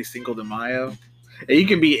is really Cinco de Mayo. And you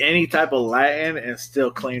can be any type of Latin and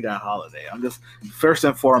still claim that holiday. I'm just, first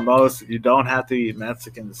and foremost, you don't have to be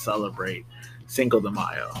Mexican to celebrate Cinco de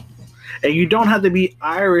Mayo. And you don't have to be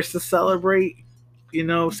Irish to celebrate,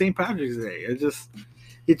 St. Patrick's Day.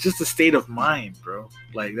 It's just a state of mind, bro.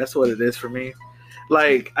 Like, that's what it is for me.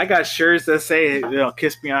 Like, I got shirts that say,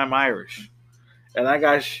 kiss me, I'm Irish. And I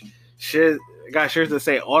got shirts that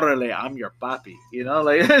say, orale, I'm your papi.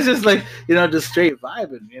 Like, it's just like, just straight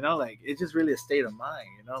vibing, like, it's just really a state of mind,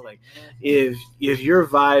 like, if your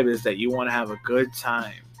vibe is that you want to have a good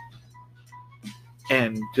time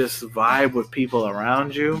and just vibe with people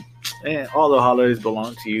around you, and all the holidays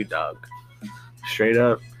belong to you, dog. Straight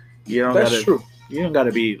up. That's true. You don't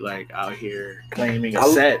gotta be like out here claiming a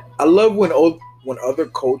set. I love when other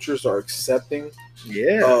cultures are accepting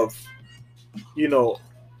of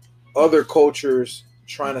other cultures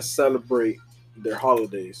trying to celebrate their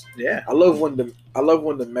holidays. Yeah. I love when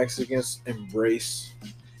the Mexicans embrace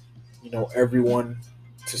everyone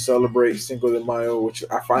to celebrate Cinco de Mayo, which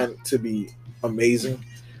I find to be amazing.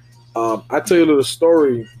 I tell you a little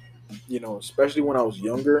story, especially when I was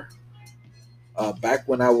younger. Back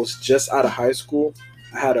when I was just out of high school,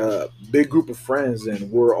 I had a big group of friends,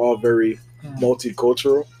 and we're all very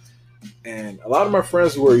multicultural. And a lot of my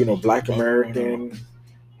friends were, Black American,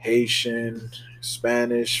 Haitian,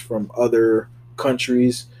 Spanish from other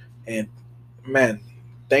countries. And man,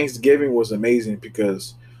 Thanksgiving was amazing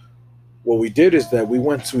because what we did is that we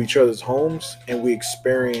went to each other's homes and we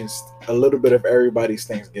experienced a little bit of everybody's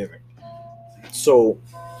Thanksgiving. So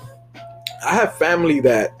I have family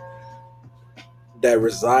that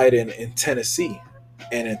reside in Tennessee.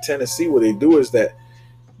 And in Tennessee, what they do is that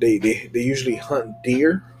they usually hunt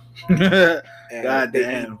deer and God they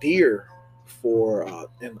damn. eat deer for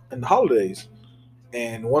in the holidays.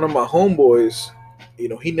 And one of my homeboys,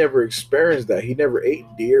 he never experienced that. He never ate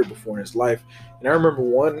deer before in his life. And I remember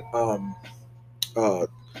one uh,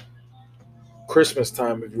 Christmas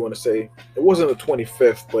time, if you want to say, it wasn't the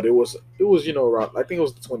 25th, but it was around. I think it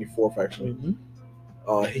was the 24th actually.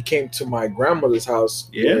 He came to my grandmother's house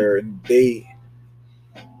where they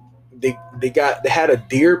had a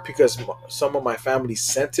deer because some of my family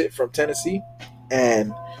sent it from Tennessee,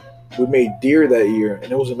 and we made deer that year,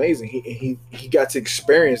 and it was amazing. He got to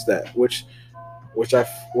experience that, which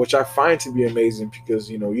I find to be amazing because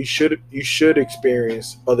you should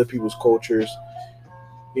experience other people's cultures.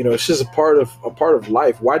 It's just a part of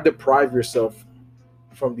life. Why deprive yourself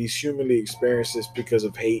from these humanly experiences because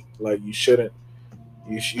of hate? Like you shouldn't.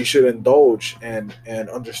 You should indulge and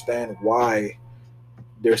understand why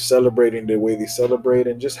they're celebrating the way they celebrate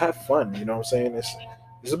and just have fun. You know what I'm saying?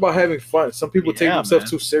 It's about having fun. Some people take themselves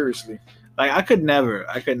too seriously. Like I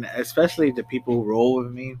couldn't, especially the people who roll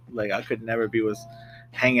with me. Like I could never be with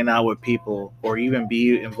hanging out with people or even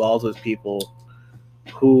be involved with people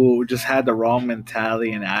who just had the wrong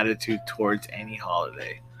mentality and attitude towards any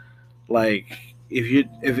holiday. Like if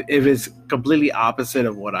it's completely opposite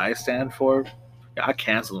of what I stand for, I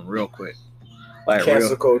cancel them real quick. Like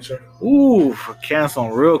Cancel culture. cancel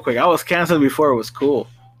them real quick. I was canceled before it was cool.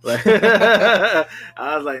 Like I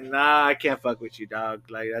was like, nah, I can't fuck with you, dog.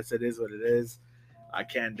 Like it is what it is. I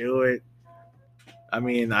can't do it. I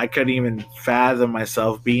mean, I couldn't even fathom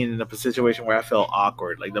myself being in a situation where I felt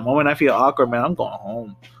awkward. Like the moment I feel awkward, man, I'm going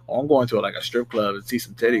home. Or I'm going to like a strip club and see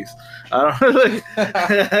some titties. I don't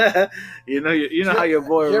like, you know how your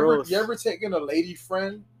boy rolls. You ever taken a lady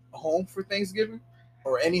friend home for Thanksgiving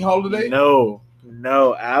or any holiday? No,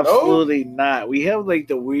 absolutely not. We have like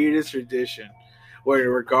the weirdest tradition where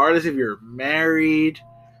regardless if you're married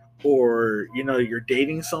or you're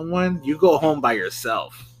dating someone, you go home by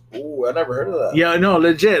yourself. Ooh, I never heard of that. Yeah, no,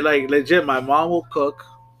 legit. My mom will cook,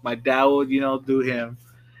 my dad would do him,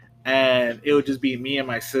 and it would just be me and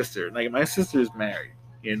my sister. Like my sister is married,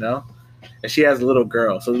 and she has a little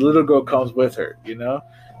girl, so the little girl comes with her,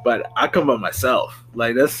 but I come by myself.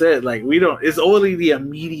 Like that's it. Like we don't. It's only the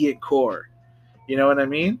immediate core. You know what I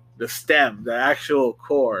mean? The stem, the actual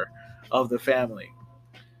core of the family.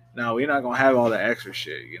 No, we're not gonna have all the extra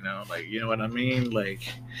shit, like you know what I mean? Like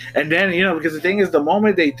and then, because the thing is the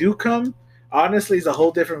moment they do come, honestly it's a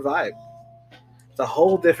whole different vibe. It's a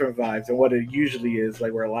whole different vibe than what it usually is.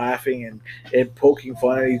 Like we're laughing and poking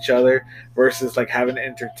fun at each other versus like having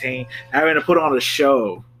to put on a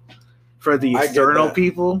show for the external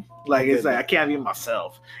people. Like it's like I can't be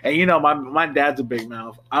myself. And my dad's a big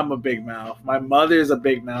mouth. I'm a big mouth. My mother's a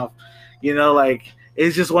big mouth. Like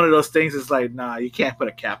it's just one of those things. It's like, nah, you can't put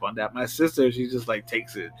a cap on that. My sister, she just like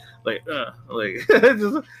takes it, just,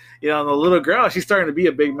 the little girl, she's starting to be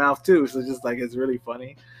a big mouth too. So just like it's really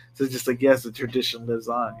funny. So just like yes, the tradition lives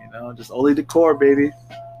on. Just only the core, baby.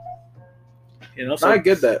 So I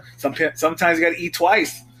get that. Sometimes you got to eat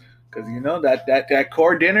twice because that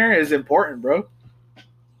core dinner is important, bro.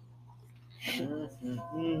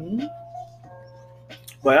 Mm-hmm.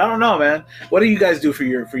 But I don't know, man. What do you guys do for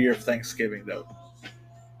your Thanksgiving though?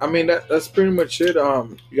 I mean that's pretty much it.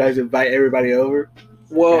 You guys invite everybody over?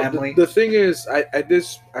 Well, the thing is,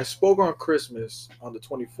 I spoke on Christmas on the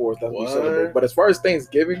 24th. That's what we celebrate. But as far as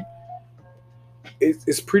Thanksgiving,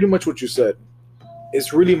 it's pretty much what you said.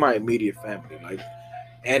 It's really my immediate family. Like,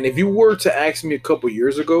 and if you were to ask me a couple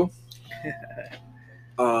years ago,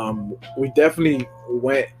 we definitely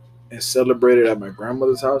went and celebrated at my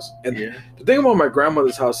grandmother's house. And the thing about my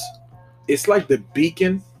grandmother's house, it's like the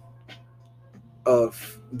beacon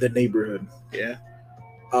of the neighborhood. Yeah.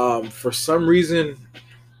 For some reason,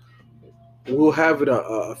 we'll have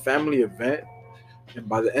a family event, and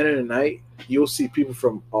by the end of the night, you'll see people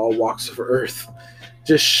from all walks of earth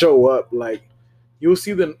just show up. Like you'll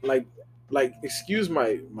see them, like excuse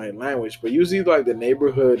my language, but you'll see like the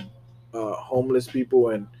neighborhood homeless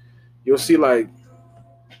people, and you'll see like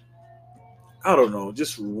I don't know,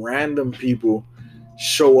 just random people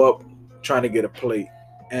show up trying to get a plate,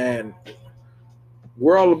 and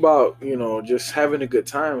we're all about just having a good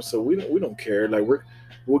time. So we don't care. Like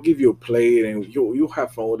we'll give you a plate, and you'll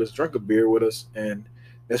have fun with us, drink a beer with us, and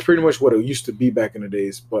that's pretty much what it used to be back in the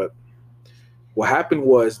days. But what happened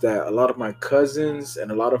was that a lot of my cousins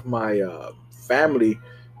and a lot of my family,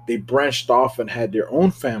 they branched off and had their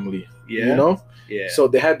own family. You Yeah. know, Yeah. so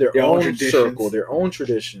they had their own own traditions. circle, their own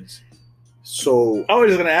traditions. So I was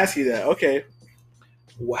just gonna ask you that. Okay.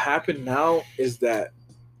 what happened now is that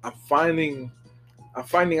I'm finding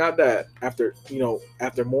out that after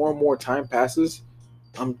more and more time passes,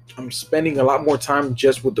 I'm spending a lot more time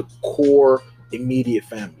just with the core immediate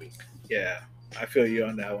family. Yeah, I feel you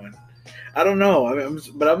on that one. I don't know. I mean,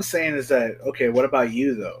 what I'm saying is that okay. What about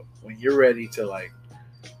you though? When you're ready to like,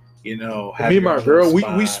 have Me and your my own girl,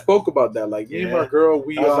 little we spot. spoke about that. Like me and my Yeah. girl,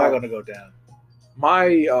 we How's that gonna go down? my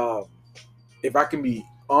if I can be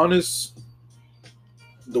honest,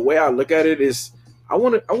 the way I look at it is I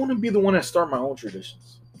want to be the one that start my own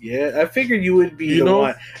traditions. Yeah, I figured you would be You the know?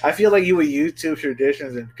 one. I feel like you would YouTube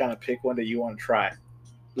traditions and kind of pick one that you want to try.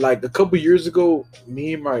 Like a couple years ago,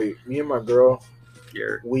 me and my girl,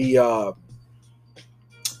 Yeah.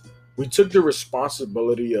 we took the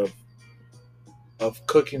responsibility of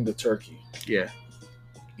cooking the turkey. Yeah.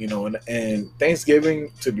 And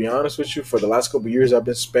Thanksgiving, to be honest with you, for the last couple of years, I've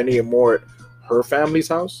been spending it more at her family's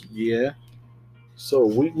house. Yeah. So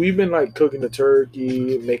we've been like cooking the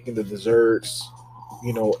turkey, making the desserts,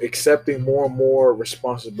 accepting more and more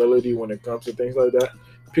responsibility when it comes to things like that.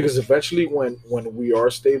 Because eventually, when we are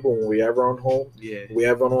stable, when we have our own home, Yeah. we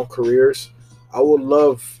have our own careers, I would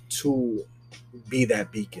love to be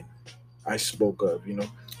that beacon I spoke of.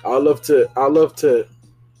 I love to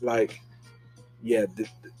like, yeah,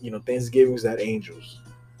 Thanksgiving's that angels.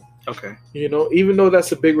 Okay. Even though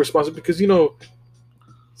that's a big responsibility, because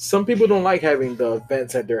some people don't like having the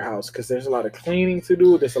events at their house because there's a lot of cleaning to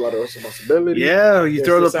do. There's a lot of responsibility. Yeah, you There's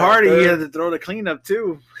throw the this, that, party, and you third. have to throw the cleanup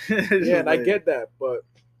too. Yeah, and I get that, but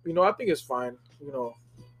I think it's fine.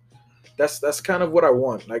 That's kind of what I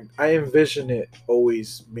want. Like I envision it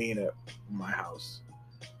always being at my house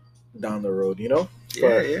down the road. Yeah,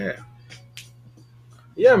 But,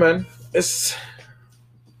 yeah, man, it's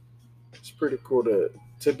pretty cool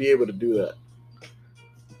to be able to do that.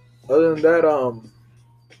 Other than that,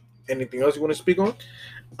 anything else you want to speak on?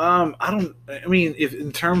 I mean, if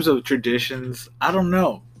in terms of traditions, I don't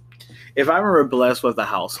know. If I were blessed with a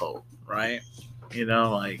household, right?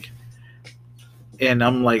 And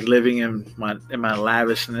I'm like living in my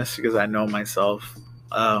lavishness because I know myself.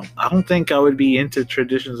 I don't think I would be into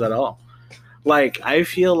traditions at all. Like I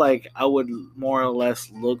feel like I would more or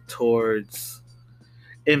less look towards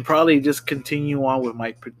and probably just continue on with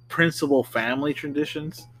my principal family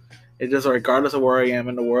traditions. It just regardless of where I am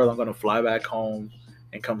in the world, I'm gonna fly back home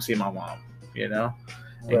and come see my mom, and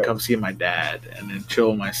Right. come see my dad, and then chill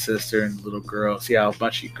with my sister and little girl, see how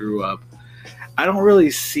much she grew up. I don't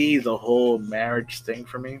really see the whole marriage thing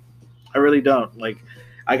for me. I really don't. Like,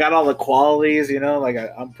 I got all the qualities, like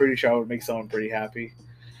I'm pretty sure I would make someone pretty happy,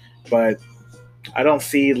 but I don't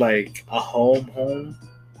see like a home.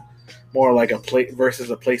 More like a place versus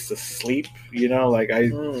a place to sleep, Like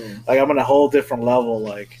I'm on a whole different level.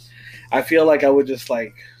 Like I feel like I would just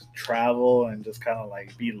like travel and just kind of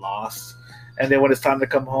like be lost. And then when it's time to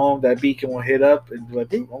come home, that beacon will hit up and be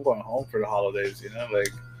like, I'm going home for the holidays, Like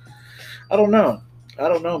I don't know,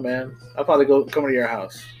 man. I'll probably come to your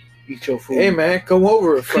house, eat your food. Hey, man, come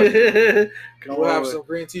over. Come We'll have over. some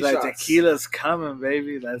green tea Like shots. tequila's coming,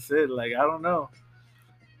 baby. That's it. Like I don't know.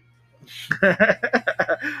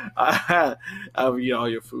 I'll eat all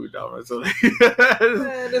your food down. So Man,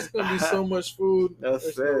 there's gonna be so much food.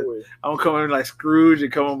 That's There's no it. way. I'm coming like Scrooge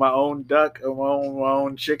and come with my own duck or my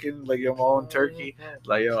own chicken, like my own turkey.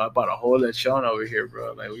 Like I bought a whole lechon over here,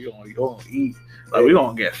 bro. Like we gonna eat. Like we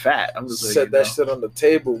gonna get fat. I'm just set that shit on the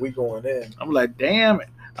table. We going in. I'm like, damn it.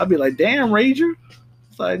 I'll be like, damn, Rager.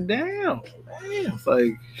 It's like, damn. It's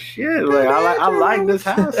like shit. Like I like this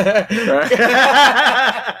house. Right?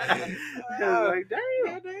 Like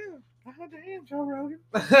damn, Joe Rogan.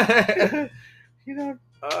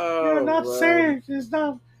 Not saying it's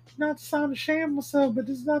not to sound ashamed of myself, but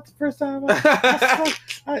this is not the first time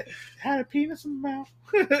I had a penis in my mouth.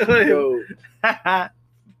 Yo,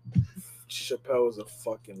 Chappelle was a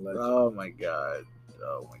fucking legend. Oh my god.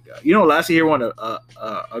 Last year he won a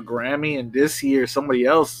Grammy, and this year somebody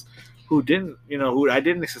else who I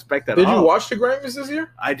didn't expect at all. Did you watch the Grammys this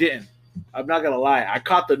year? I didn't. I'm not gonna lie. I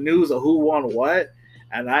caught the news of who won what,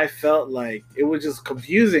 and I felt like it was just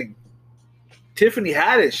confusing. Tiffany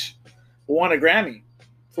Haddish won a Grammy.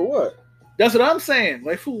 For what? That's what I'm saying.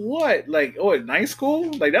 Like for what? Like at night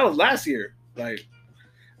school? Like that was last year. Like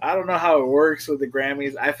I don't know how it works with the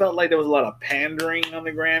Grammys. I felt like there was a lot of pandering on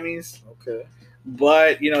the Grammys. Okay.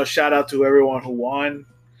 But shout out to everyone who won.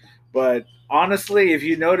 But honestly, if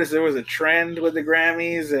you notice, there was a trend with the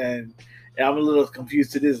Grammys, and I'm a little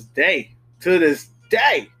confused to this day. To this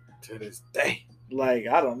day. To this day. Like,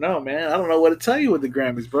 I don't know, man. I don't know what to tell you with the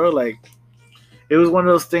Grammys, bro. Like, it was one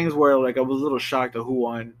of those things where, like, I was a little shocked at who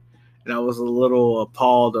won, and I was a little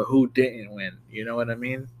appalled at who didn't win. You know what I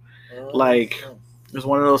mean? Like, it's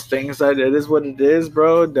one of those things that it is what it is,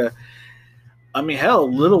 bro.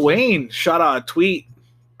 Hell, Lil Wayne shot out a tweet.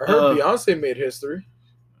 I heard Beyonce made history.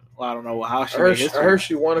 Well, I don't know how she made history. I heard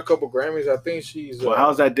she won a couple Grammys. I think she's. Well,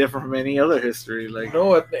 how's that different from any other history? Like,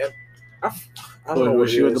 no, I don't know.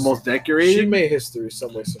 Was she was the most decorated? She made history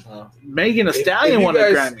some way somehow. Megan Thee Stallion won a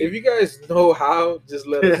Grammy. If you guys know how, just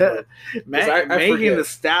let us know. Megan Thee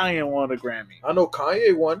Stallion won a Grammy. I know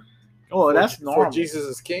Kanye won. Oh, that's normal. For Jesus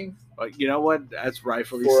is King. But you know what? That's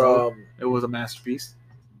rightfully so. It was a masterpiece.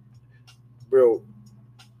 Bro,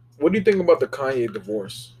 what do you think about the Kanye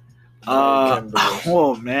divorce?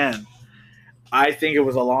 Oh man, I think it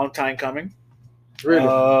was a long time coming. Really?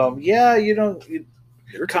 Yeah, they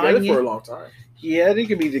were together for a long time. Yeah, they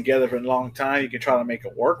could be together for a long time. You can try to make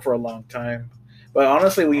it work for a long time. But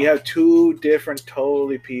honestly, when you have two different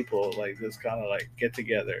totally people, like this kind of like get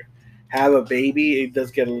together, have a baby, it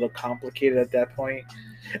does get a little complicated at that point.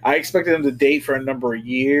 I expected them to date for a number of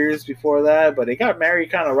years before that, but they got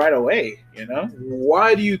married kind of right away,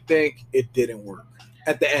 Why do you think it didn't work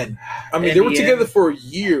at the end? I mean, they were together for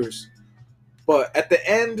years, but at the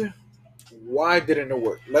end, why didn't it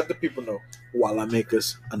work? Let the people know while I make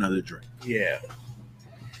us another drink. Yeah.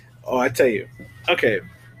 Oh, I tell you. Okay,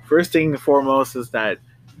 first thing and foremost is that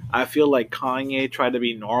I feel like Kanye tried to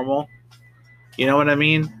be normal. You know what I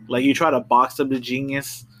mean? Like, you try to box up the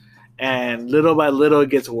genius, and little by little it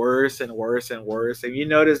gets worse and worse and worse. And you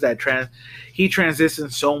notice that he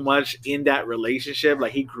transitioned so much in that relationship.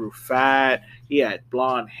 Like, he grew fat. He had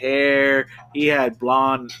blonde hair. He had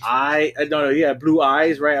blonde eye. No, he had blue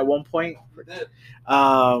eyes, right, at one point.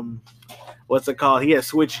 What's it called? He had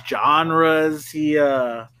switched genres. He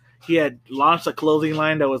had launched a clothing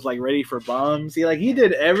line that was like ready for bums. He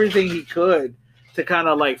did everything he could to kind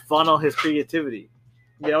of like funnel his creativity.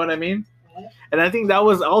 You know what I mean? And I think that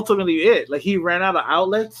was ultimately it. Like, he ran out of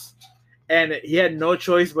outlets, and he had no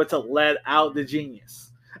choice but to let out the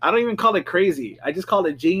genius. I don't even call it crazy. I just call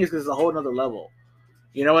it genius because it's a whole nother level.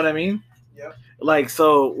 You know what I mean? Yeah. Like,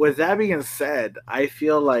 so with that being said, I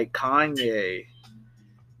feel like Kanye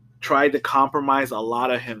tried to compromise a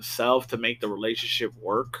lot of himself to make the relationship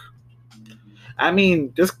work. I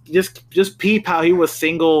mean, just peep how he was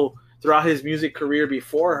single throughout his music career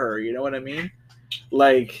before her. You know what I mean?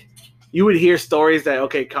 Like, you would hear stories that,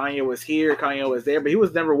 okay, Kanye was here, Kanye was there, but he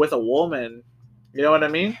was never with a woman. You know what I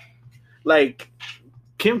mean? Like,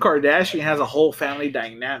 Kim Kardashian has a whole family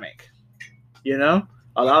dynamic. A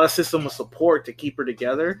lot of system of support to keep her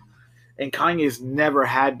together. And Kanye's never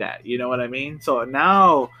had that. You know what I mean? So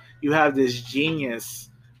now you have this genius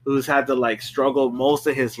who's had to like struggle most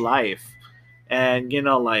of his life. And,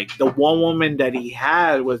 like, the one woman that he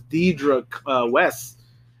had was Deidre West.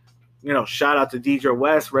 Shout out to Deidre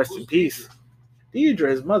West. Rest in peace. Deidre,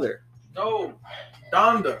 his mother. No,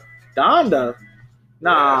 Donda. Donda?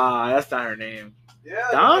 Nah, that's not her name. Yeah.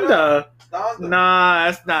 Donda? Donda.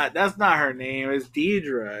 Nah, that's not her name. It's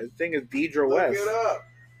Deidre. I think it's Deidre West. Look it up.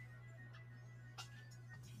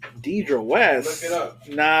 Deidre West? Look it up.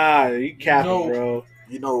 Nah, you capping, bro.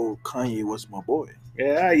 Kanye was my boy.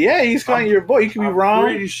 Yeah, he's Kanye your boy. You can be wrong.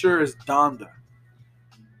 I'm pretty sure it's Donda.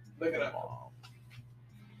 Look it up.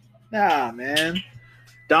 Nah, man.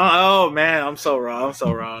 Oh, man, I'm so wrong.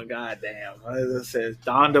 God damn. It says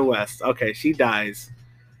Donda West. Okay, she dies.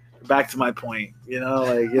 Back to my point.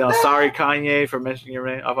 Sorry, Kanye, for mentioning your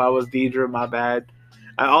name. If I was Deidre, my bad.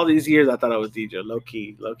 All these years, I thought I was Deidre. Low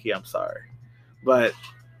key, I'm sorry. But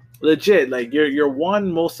legit, like, your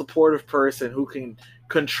one most supportive person who can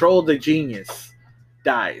control the genius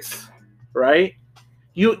dies, right?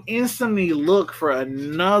 You instantly look for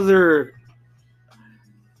another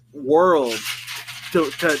world to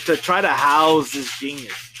try to house this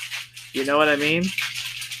genius. You know what I mean?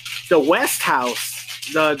 The West House,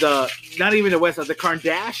 the not even the West House, the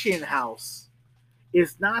Kardashian house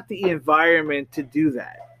is not the environment to do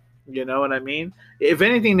that. You know what I mean? If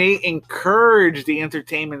anything, they encourage the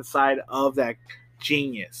entertainment side of that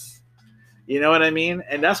genius. You know what I mean?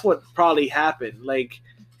 And that's what probably happened. Like,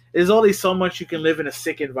 there's only so much you can live in a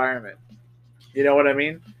sick environment. You know what I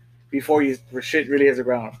mean? Before shit really hits the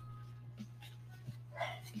ground.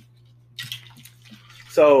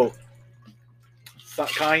 So,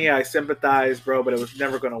 Kanye, I sympathize, bro, but it was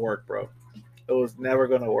never going to work, bro. It was never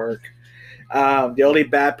going to work. The only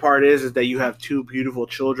bad part is that you have two beautiful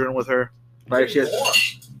children with her, right? She has More.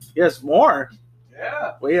 yes more.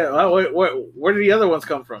 Yeah. Well, yeah. Where did the other ones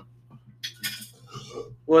come from?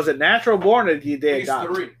 Was it natural born or did they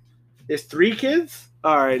adopt? 3. It's 3 kids.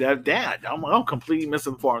 All right, Dad. I'm completely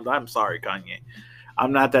misinformed. I'm sorry, Kanye.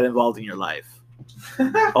 I'm not that involved in your life.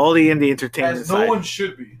 Only in the entertainment As no side. one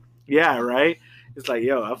should be. Yeah, right. It's like,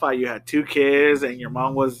 yo, I thought you had 2 kids and your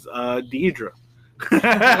mom was Deidre.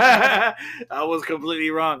 I was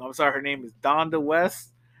completely wrong. I'm sorry. Her name is Donda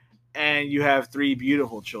West, and you have 3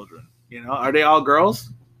 beautiful children. You know, are they all girls?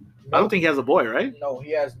 I don't think he has a boy, right? No,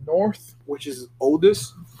 he has North, which is his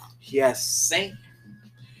oldest. He has Saint,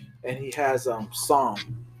 and he has Psalm,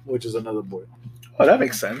 which is another boy. Oh, that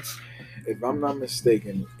makes sense. If I'm not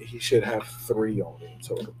mistaken, he should have 3 only in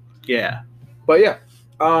total. Yeah. But yeah,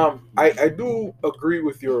 I do agree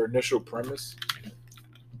with your initial premise.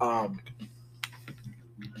 I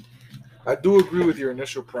do agree with your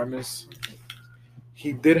initial premise.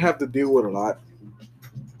 He did have to deal with a lot.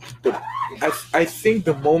 But I think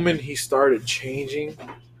the moment he started changing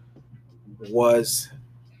was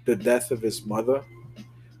the death of his mother.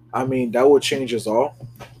 I mean, that would change us all.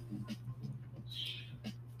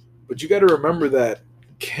 But you got to remember that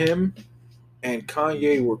Kim and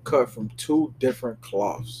Kanye were cut from 2 different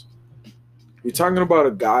cloths. You're talking about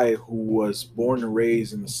a guy who was born and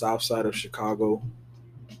raised in the south side of Chicago,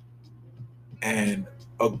 and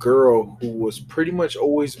a girl who was pretty much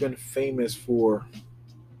always been famous for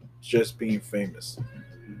just being famous.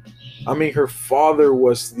 I mean, her father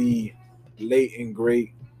was the late and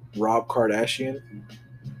great Rob Kardashian,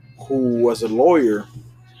 who was a lawyer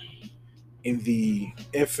in the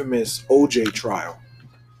infamous OJ trial.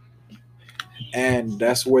 And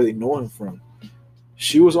that's where they know him from.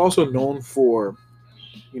 She was also known for,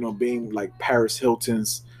 being like Paris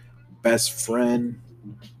Hilton's best friend.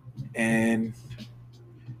 And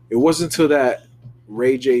it wasn't until that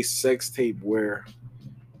Ray J sex tape where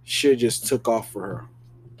shit just took off for her.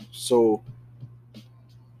 So,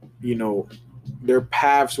 their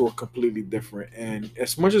paths were completely different. And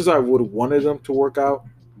as much as I would have wanted them to work out,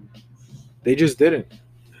 they just didn't.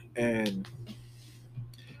 And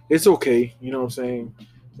it's okay, you know what I'm saying?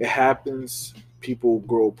 It happens. People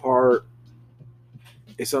grow apart.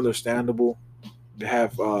 It's understandable. They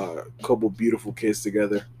have a couple beautiful kids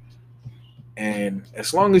together. And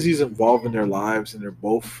as long as he's involved in their lives and they're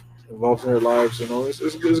both involved in their lives,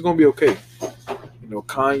 it's going to be okay.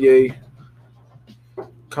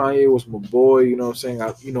 Kanye was my boy, you know what I'm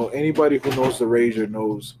saying? Anybody who knows the Razor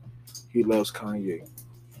knows he loves Kanye.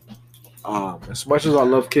 As much as I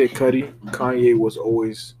love Kid Cudi, Kanye was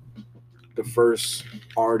always the first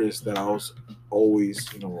artist that I was always,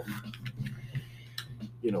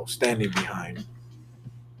 standing behind.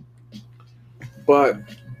 But,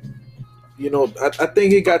 I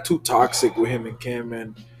think it got too toxic with him and Kim,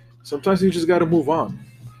 and sometimes you just got to move on.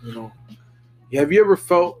 Have you ever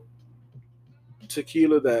felt,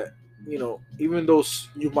 Tequila, that, even though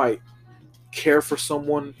you might care for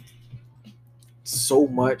someone so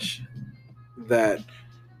much that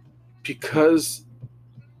because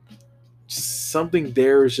something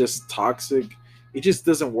there is just toxic, it just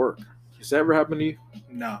doesn't work? Has that ever happened to you?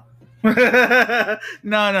 No.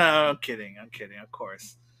 No, I'm kidding. Of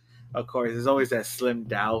course. There's always that slim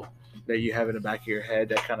doubt that you have in the back of your head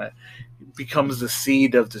that kind of becomes the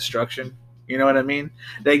seed of destruction. You know what I mean?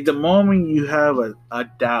 Like the moment you have a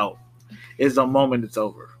doubt is the moment it's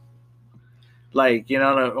over. Like,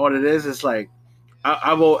 what it is? It's like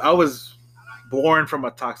I was born from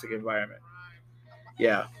a toxic environment.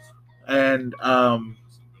 Yeah. And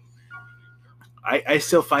I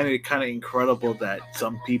still find it kind of incredible that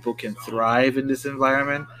some people can thrive in this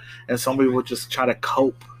environment and some people just try to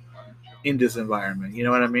cope in this environment. You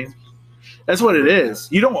know what I mean? That's what it is.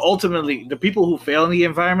 You don't ultimately, the people who fail in the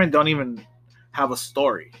environment don't even have a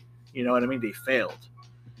story. You know what I mean? They failed.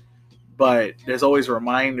 But there's always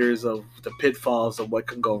reminders of the pitfalls of what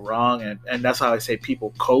can go wrong. And that's how I say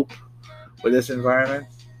people cope with this environment.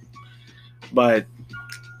 But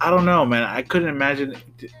I don't know, man. I couldn't imagine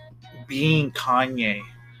being Kanye,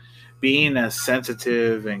 being as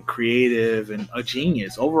sensitive and creative and a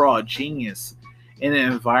genius, overall a genius, in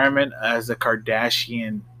an environment as a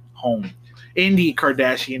Kardashian home, in the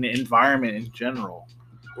Kardashian environment in general.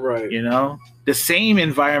 Right. The same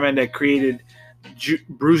environment that created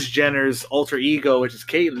Bruce Jenner's alter ego, which is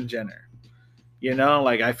Caitlyn Jenner.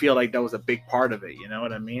 I feel like that was a big part of it. You know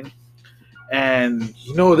what I mean? And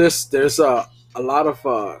there's a lot of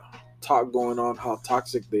talk going on how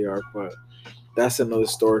toxic they are, but that's another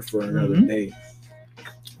story for another day.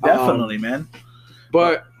 Definitely, man.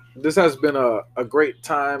 But this has been a great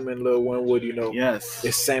time in Lil Wynwood. You know, Yes.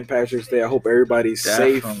 it's St. Patrick's Day. I hope everybody's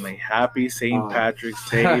Definitely. safe. Happy St. Patrick's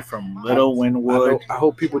Day from I, Lil Wynwood. I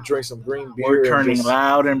hope people drink some green beer. We're turning and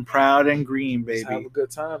loud and proud and green, just have baby. a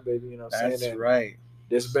good time, baby. You know what I'm That's saying? right.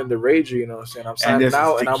 This has been the Rager, you know what I'm saying? I'm And signing this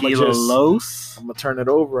out, is and I'm Tequila Los. going to turn it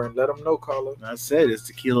over and let them know, Carlo. That's it. It's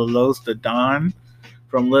Tequila Los, the Don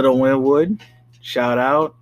from Little Wynwood. Shout out.